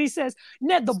 And he says,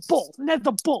 Ned the bull.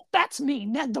 That's me,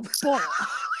 Ned the bull.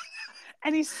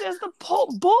 And he says the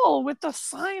bull with the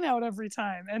sign out every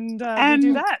time. And we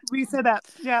do that. We say that.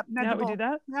 Yeah. Ned the we bull. do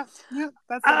that. Yeah.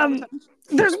 That's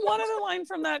there's one other line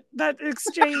from that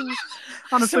exchange.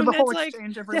 Honestly, so the whole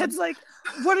exchange. Ned's like,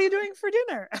 what are you doing for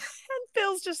dinner? And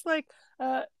Phil's just like,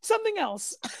 something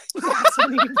else. That's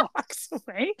when he walks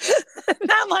away.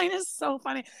 That line is so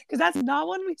funny because that's not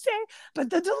one we say,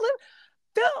 but the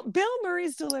Bill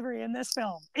Murray's delivery in this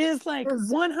film is like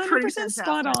 100%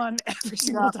 spot on every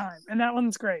single time, and that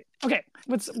one's great. Okay,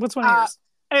 what's one of yours?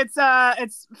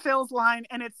 It's Phil's line,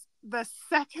 and it's the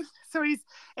second. So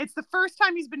it's the first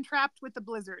time he's been trapped with the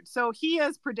blizzard. So he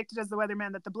has predicted as the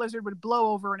weatherman that the blizzard would blow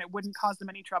over and it wouldn't cause them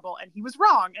any trouble, and he was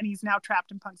wrong. And he's now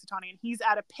trapped in Punxsutawney, and he's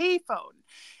at a payphone,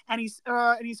 and he's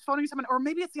phoning someone, or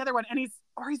maybe it's the other one, and he's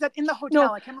in the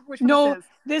hotel. I can't remember which one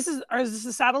this is. Is this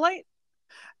a satellite?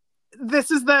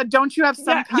 This is the don't you have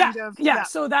some kind of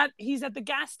so that he's at the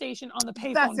gas station on the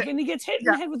payphone and he gets hit in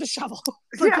the head with a shovel.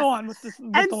 Go on with this.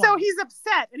 So he's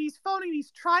upset and he's phoning,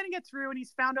 he's trying to get through, and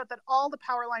he's found out that all the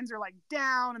power lines are like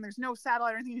down and there's no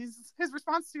satellite or anything. His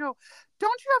response is to go,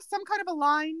 don't you have some kind of a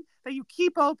line that you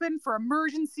keep open for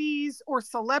emergencies or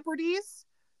celebrities?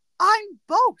 I'm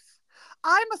both.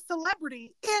 I'm a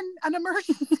celebrity in an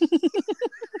emergency.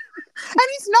 And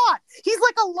he's not. He's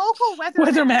like a local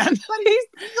weatherman. But he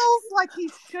feels like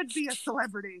he should be a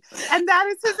celebrity. And that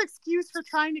is his excuse for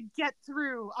trying to get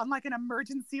through on like an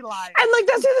emergency line. And like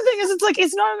that's the other thing is it's like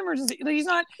it's not an emergency. Like he's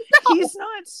not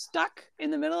stuck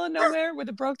in the middle of nowhere with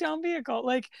a broke down vehicle.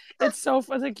 Like it's so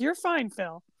like you're fine,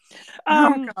 Phil.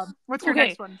 Oh God. What's your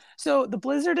next one? So the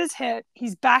blizzard is hit.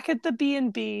 He's back at the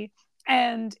B&B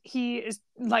and he is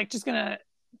like just gonna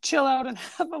chill out and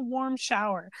have a warm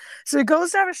shower. So he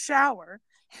goes to have a shower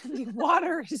and the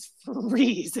water is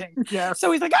freezing. Yeah.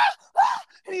 So he's like,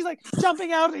 and he's like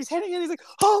jumping out and he's hitting it. He's like,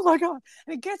 oh my God.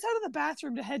 And he gets out of the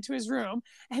bathroom to head to his room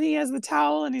and he has the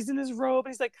towel and he's in his robe.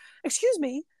 And he's like, excuse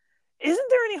me, isn't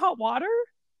there any hot water?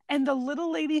 And the little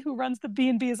lady who runs the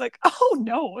B&B is like, oh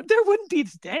no, there wouldn't be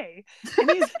today.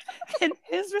 And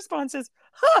his response is,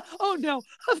 oh no,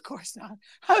 of course not.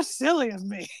 How silly of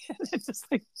me. And it just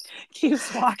like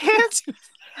keeps walking. His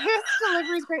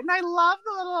delivery is great. And I love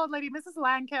the little old lady. Mrs.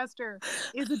 Lancaster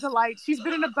is a delight. She's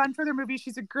been in a bunch of other movies.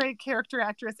 She's a great character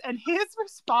actress. And his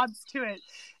response to it,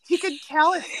 you could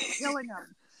tell it's killing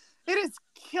him. It is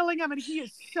killing him, and he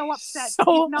is so upset.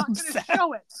 He's not going to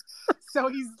show it. So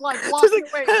he's like walking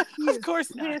away. Of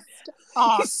course not.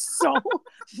 He's so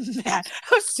mad.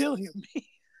 How silly of me.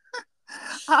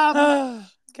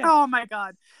 Okay. Oh my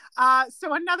God.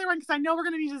 So another one, because I know we're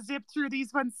going to need to zip through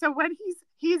these ones. So when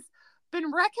he's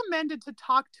been recommended to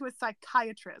talk to a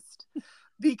psychiatrist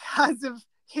because of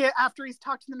after he's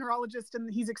talked to the neurologist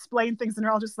and he's explained things, the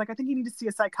neurologist is like, I think you need to see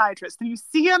a psychiatrist. And you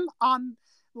see him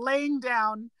laying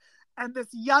down, and this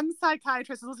young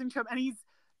psychiatrist is listening to him, and he's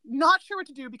not sure what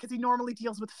to do because he normally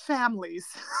deals with families.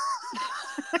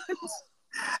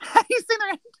 and he's sitting there,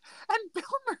 and Bill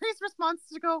Murray's response is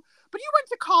to go, but you went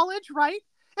to college, right?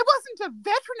 It wasn't a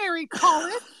veterinary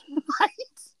college,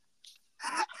 right?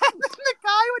 And then the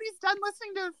guy, when he's done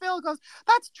listening to Phil, goes,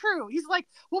 that's true. He's like,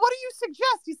 well, what do you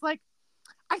suggest? He's like,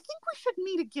 I think we should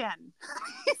meet again.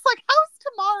 He's like,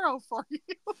 how's tomorrow for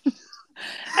you?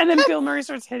 And then Bill Murray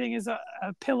starts hitting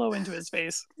a pillow into his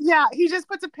face. Yeah, he just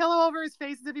puts a pillow over his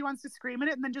face as if he wants to scream at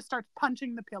it, and then just starts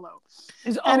punching the pillow.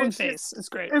 His own face. It's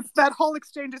great. That whole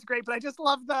exchange is great, but I just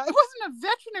love that. It wasn't a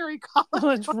veterinary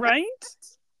college. Right?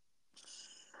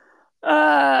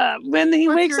 When he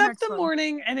wakes up the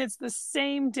morning and it's the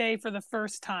same day for the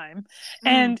first time,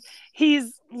 and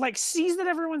he's like sees that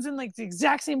everyone's in like the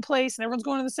exact same place and everyone's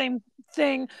going to the same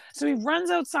thing. So he runs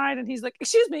outside and he's like,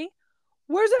 excuse me,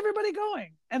 where's everybody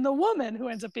going? And the woman who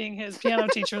ends up being his piano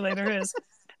teacher later is,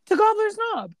 to Gobbler's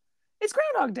Knob. It's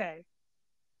Groundhog Day.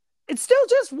 It's still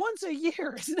just once a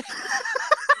year, isn't it?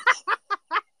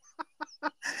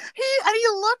 He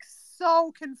looks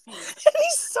so confused. And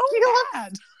he's so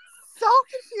mad. So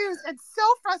confused and so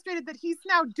frustrated that he's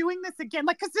now doing this again.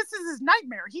 Like, because this is his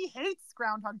nightmare. He hates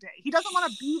Groundhog Day. He doesn't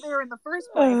want to be there in the first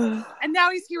place. And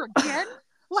now he's here again.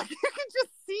 Like, you can just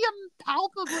see him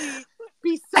palpably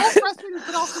be so frustrated,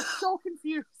 but also so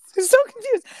confused. He's so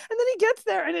confused. And then he gets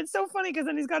there, and it's so funny because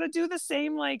then he's got to do the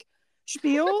same, like,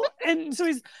 spiel. And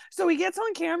so he gets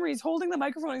on camera. He's holding the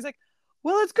microphone. He's like,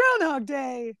 well, it's Groundhog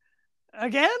Day.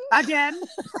 Again?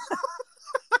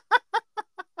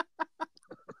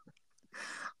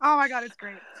 Oh my God, it's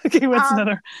great. Okay, what's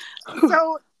another?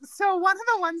 So one of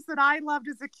the ones that I loved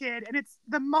as a kid, and it's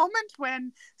the moment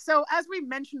when, so as we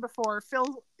mentioned before,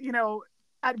 Phil, you know,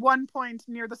 at one point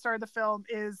near the start of the film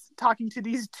is talking to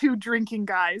these two drinking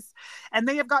guys, and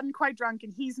they have gotten quite drunk,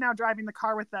 and he's now driving the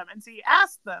car with them. And so he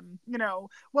asked them, you know,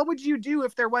 what would you do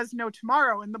if there was no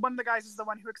tomorrow? And one of the guys is the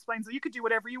one who explains that you could do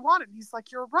whatever you wanted. And he's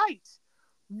like, you're right.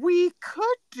 We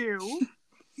could do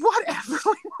whatever we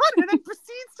want, and then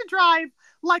proceeds to drive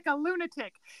like a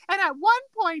lunatic. And at one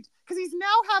point, because he's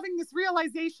now having this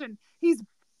realization, he's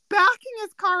backing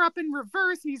his car up in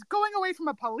reverse, and he's going away from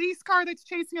a police car that's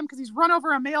chasing him because he's run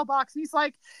over a mailbox. And he's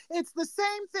like, it's the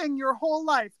same thing your whole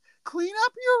life. Clean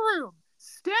up your room,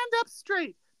 stand up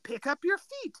straight, pick up your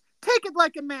feet, take it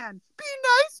like a man, be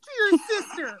nice to your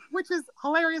sister, which is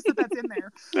hilarious that that's in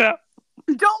there. Yeah.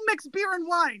 Don't mix beer and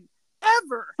wine.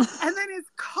 Ever. And then his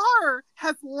car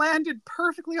has landed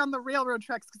perfectly on the railroad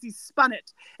tracks because he spun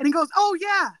it. And he goes, oh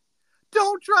yeah,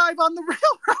 don't drive on the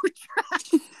railroad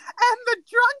tracks. And the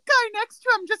drunk guy next to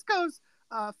him just goes,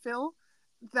 Phil,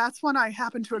 that's one I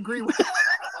happen to agree with.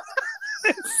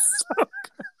 It's so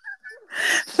good.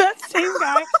 That same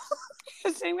guy.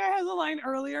 The same guy has a line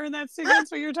earlier in that sequence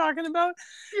what you're talking about.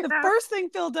 Yeah. The first thing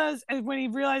Phil does is when he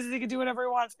realizes he can do whatever he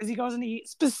wants is he goes and he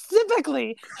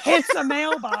specifically hits a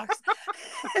mailbox.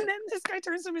 And then this guy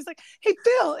turns to him and he's like, hey,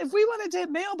 Phil, if we wanted to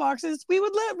hit mailboxes, we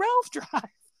would let Ralph drive.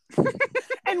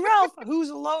 And Ralph,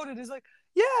 who's loaded, is like,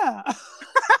 yeah. Like,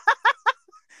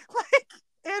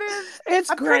 it's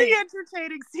a great. Pretty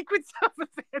entertaining sequence of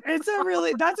events.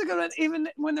 That's a good one. Even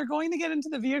when they're going to get into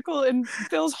the vehicle and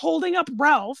Phil's holding up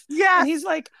Ralph. Yeah. And he's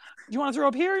like, you want to throw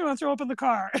up here? You want to throw up in the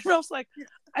car? And Ralph's like,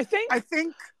 I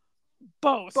think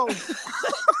both. And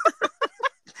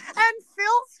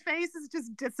Phil's face is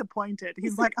just disappointed.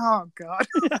 He's like, oh God.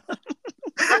 Yeah.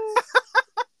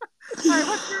 All right,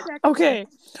 what's your next okay.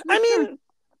 I mean,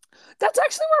 that's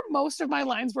actually where most of my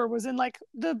lines was in like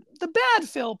the bad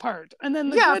Phil part, and then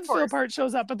the good Phil part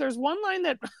shows up. But there's one line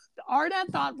that our dad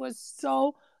thought was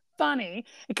so funny.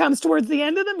 It comes towards the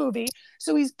end of the movie,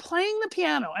 so he's playing the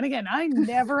piano, and again, I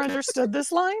never understood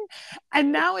this line,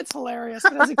 and now it's hilarious.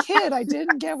 But as a kid, I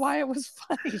didn't get why it was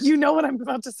funny. You know what I'm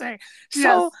about to say.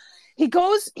 So he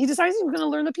decides he's going to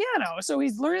learn the piano. So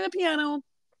he's learning the piano.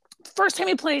 First time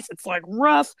he plays, it's like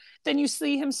rough. Then you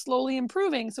see him slowly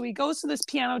improving. So he goes to this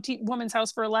piano woman's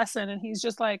house for a lesson, and he's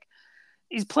just like,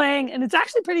 he's playing, and it's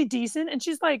actually pretty decent. And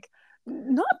she's like,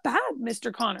 not bad,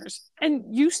 Mr. Connors. And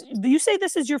you say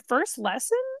this is your first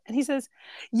lesson? And he says,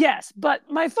 yes, but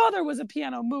my father was a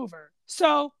piano mover.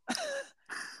 So,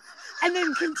 and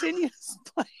then continues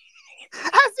playing.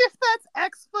 As if that's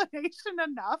explanation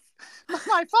enough.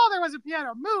 My father was a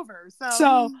piano mover,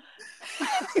 so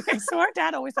anyway, so our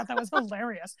dad always thought that was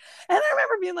hilarious. And I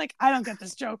remember being like, I don't get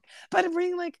this joke. But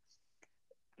being like,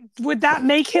 would that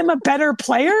make him a better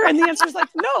player? And the answer is like,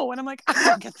 no. And I'm like, I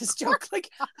don't get this joke. Like,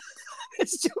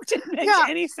 this joke didn't make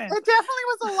any sense. It definitely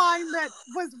was a line that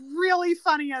was really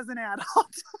funny as an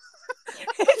adult.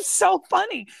 It's so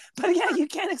funny, but yeah, you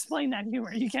can't explain that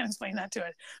humor. You can't explain that to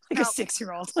it like a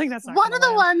 6-year-old. Like, that's not one of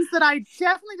the ones that I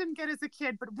definitely didn't get as a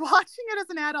kid, but watching it as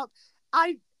an adult,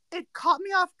 it caught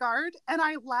me off guard, and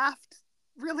I laughed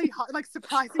really hard, like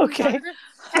surprisingly hard.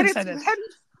 And so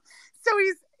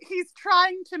he's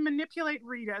trying to manipulate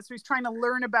Rita, so he's trying to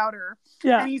learn about her.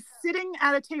 Yeah, and he's sitting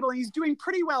at a table, and he's doing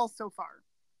pretty well so far.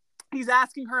 He's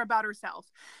asking her about herself,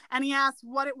 and he asked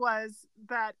what it was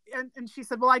that, and she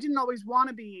said, well, I didn't always want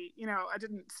to be, I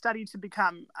didn't study to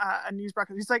become a news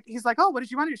broadcaster. He's like, oh, what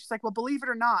did you want to do? She's like, well, believe it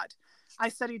or not, I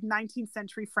studied 19th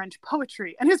century French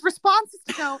poetry. And his response is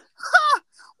to go,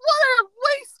 what a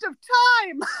waste of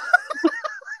time.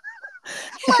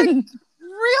 Like,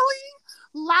 really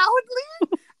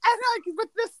loudly. And like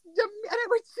with this, and it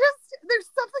was just, there's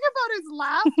something about his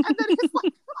laugh, and then he's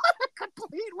like, what a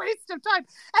complete waste of time.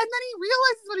 And then he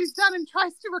realizes what he's done and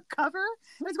tries to recover.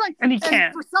 And it's going, and he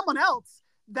can't. For someone else,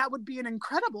 that would be an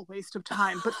incredible waste of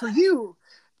time. But for you,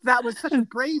 that was such a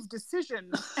brave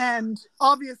decision and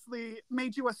obviously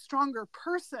made you a stronger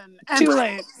person. And too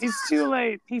late. He's too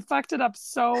late. He fucked it up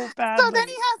so badly. So then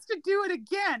he has to do it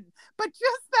again. But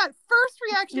just that first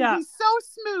reaction, he's so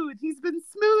smooth. He's been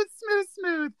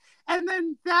smooth. And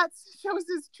then that shows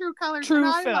his true colors. And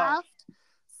I laughed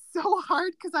so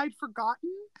hard because I'd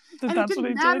forgotten. And it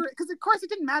didn't matter. Because, of course, it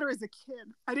didn't matter as a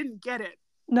kid. I didn't get it.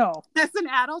 No. As an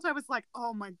adult, I was like,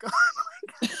 oh, my God.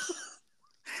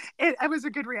 It was a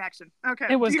good reaction. Okay.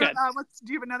 It was good.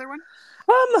 Do you have another one?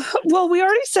 Well, we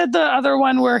already said the other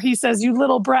one where he says, "You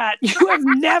little brat, you have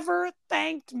never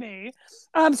thanked me."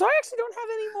 So I actually don't have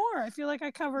any more. I feel like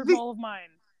I covered all of mine.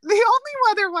 The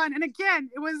only other one, and again,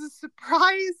 it was a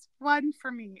surprise one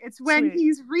for me. It's when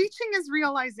he's reaching his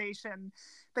realization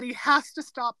that he has to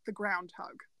stop the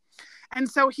groundhog. And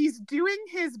so he's doing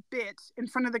his bit in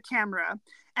front of the camera,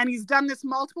 and he's done this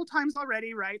multiple times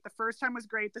already, right? The first time was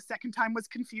great. The second time was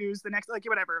confused. The next, like,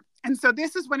 whatever. And so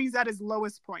this is when he's at his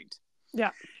lowest point.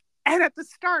 Yeah. And at the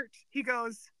start, he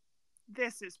goes,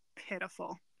 "This is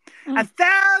pitiful.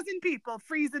 1,000 people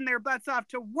freezing their butts off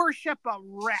to worship a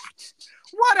rat.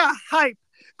 What a hype.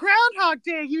 Groundhog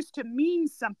Day used to mean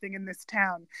something in this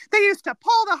town. They used to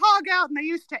pull the hog out and they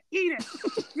used to eat it.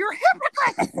 You're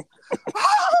hypocrites!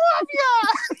 All of you!"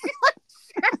 He like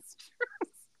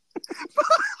gestures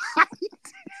behind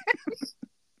him.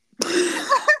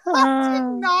 I did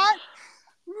not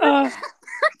remember that.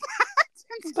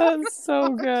 That's so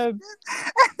good.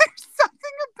 And there's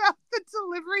something about the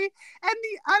delivery and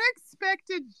the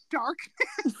unexpected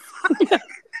darkness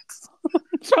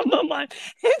from the line.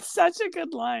 It's such a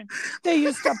good line. They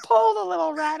used to pull the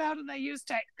little rat out and they used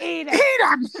to eat it. Eat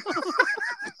them!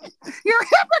 You're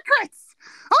hypocrites!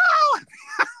 Oh!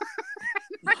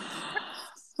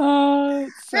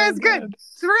 It's so That's good.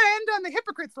 So we're gonna end on the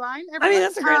hypocrites line. I mean,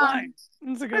 that's a great line.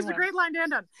 That's a great line to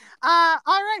end on. All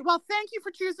right. Well, thank you for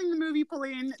choosing the movie,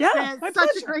 Pauline. Yeah, it's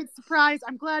such a great surprise.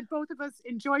 I'm glad both of us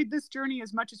enjoyed this journey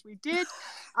as much as we did.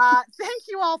 Thank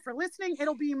you all for listening.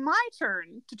 It'll be my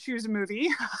turn to choose a movie.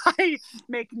 I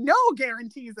make no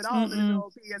guarantees at all that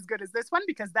it'll be as good as this one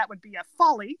because that would be a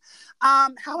folly.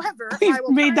 However, we've I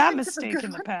will made that mistake in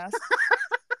the past.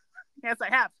 Yes,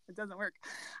 I have. It doesn't work.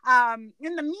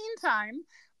 In the meantime,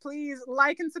 please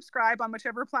like and subscribe on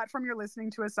whichever platform you're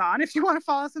listening to us on. If you want to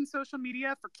follow us on social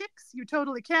media for kicks, you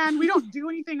totally can. We don't do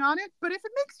anything on it, but if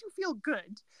it makes you feel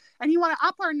good and you want to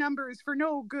up our numbers for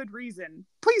no good reason,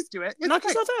 please do it. Knock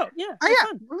yourself out. Yeah.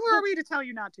 Who are we to tell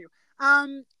you not to?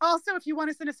 Also, if you want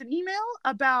to send us an email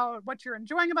about what you're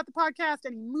enjoying about the podcast,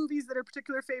 any movies that are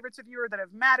particular favorites of you or that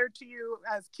have mattered to you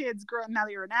as kids, now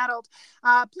that you're an adult,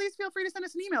 please feel free to send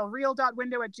us an email,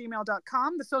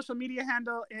 real.window@gmail.com. The social media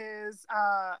handle is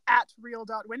at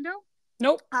real.window.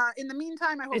 Nope. In the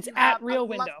meantime, I hope it's at real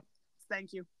window.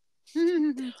 Thank you.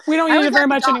 We don't use it very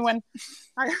much anyway.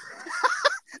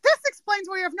 This explains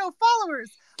why you have no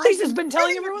followers. Lisa's been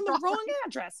telling everyone the wrong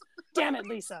address. Damn it,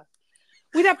 Lisa.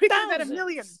 We'd have thousands. A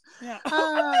million. Yeah. A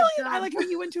million. God. I like how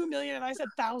you went to a million and I said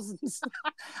thousands.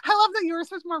 I love that you were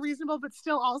supposed to be more reasonable, but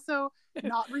still also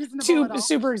not reasonable at all.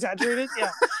 Super exaggerated.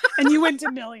 Yeah. And you went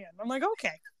to million. I'm like,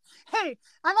 okay. Hey,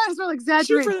 I might as well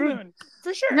exaggerate. Shoot for the moon.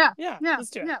 For sure. Yeah. Let's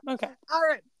do it. Yeah. Okay. All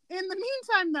right. In the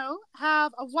meantime, though,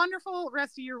 have a wonderful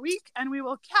rest of your week, and we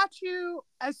will catch you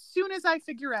as soon as I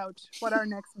figure out what our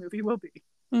next movie will be.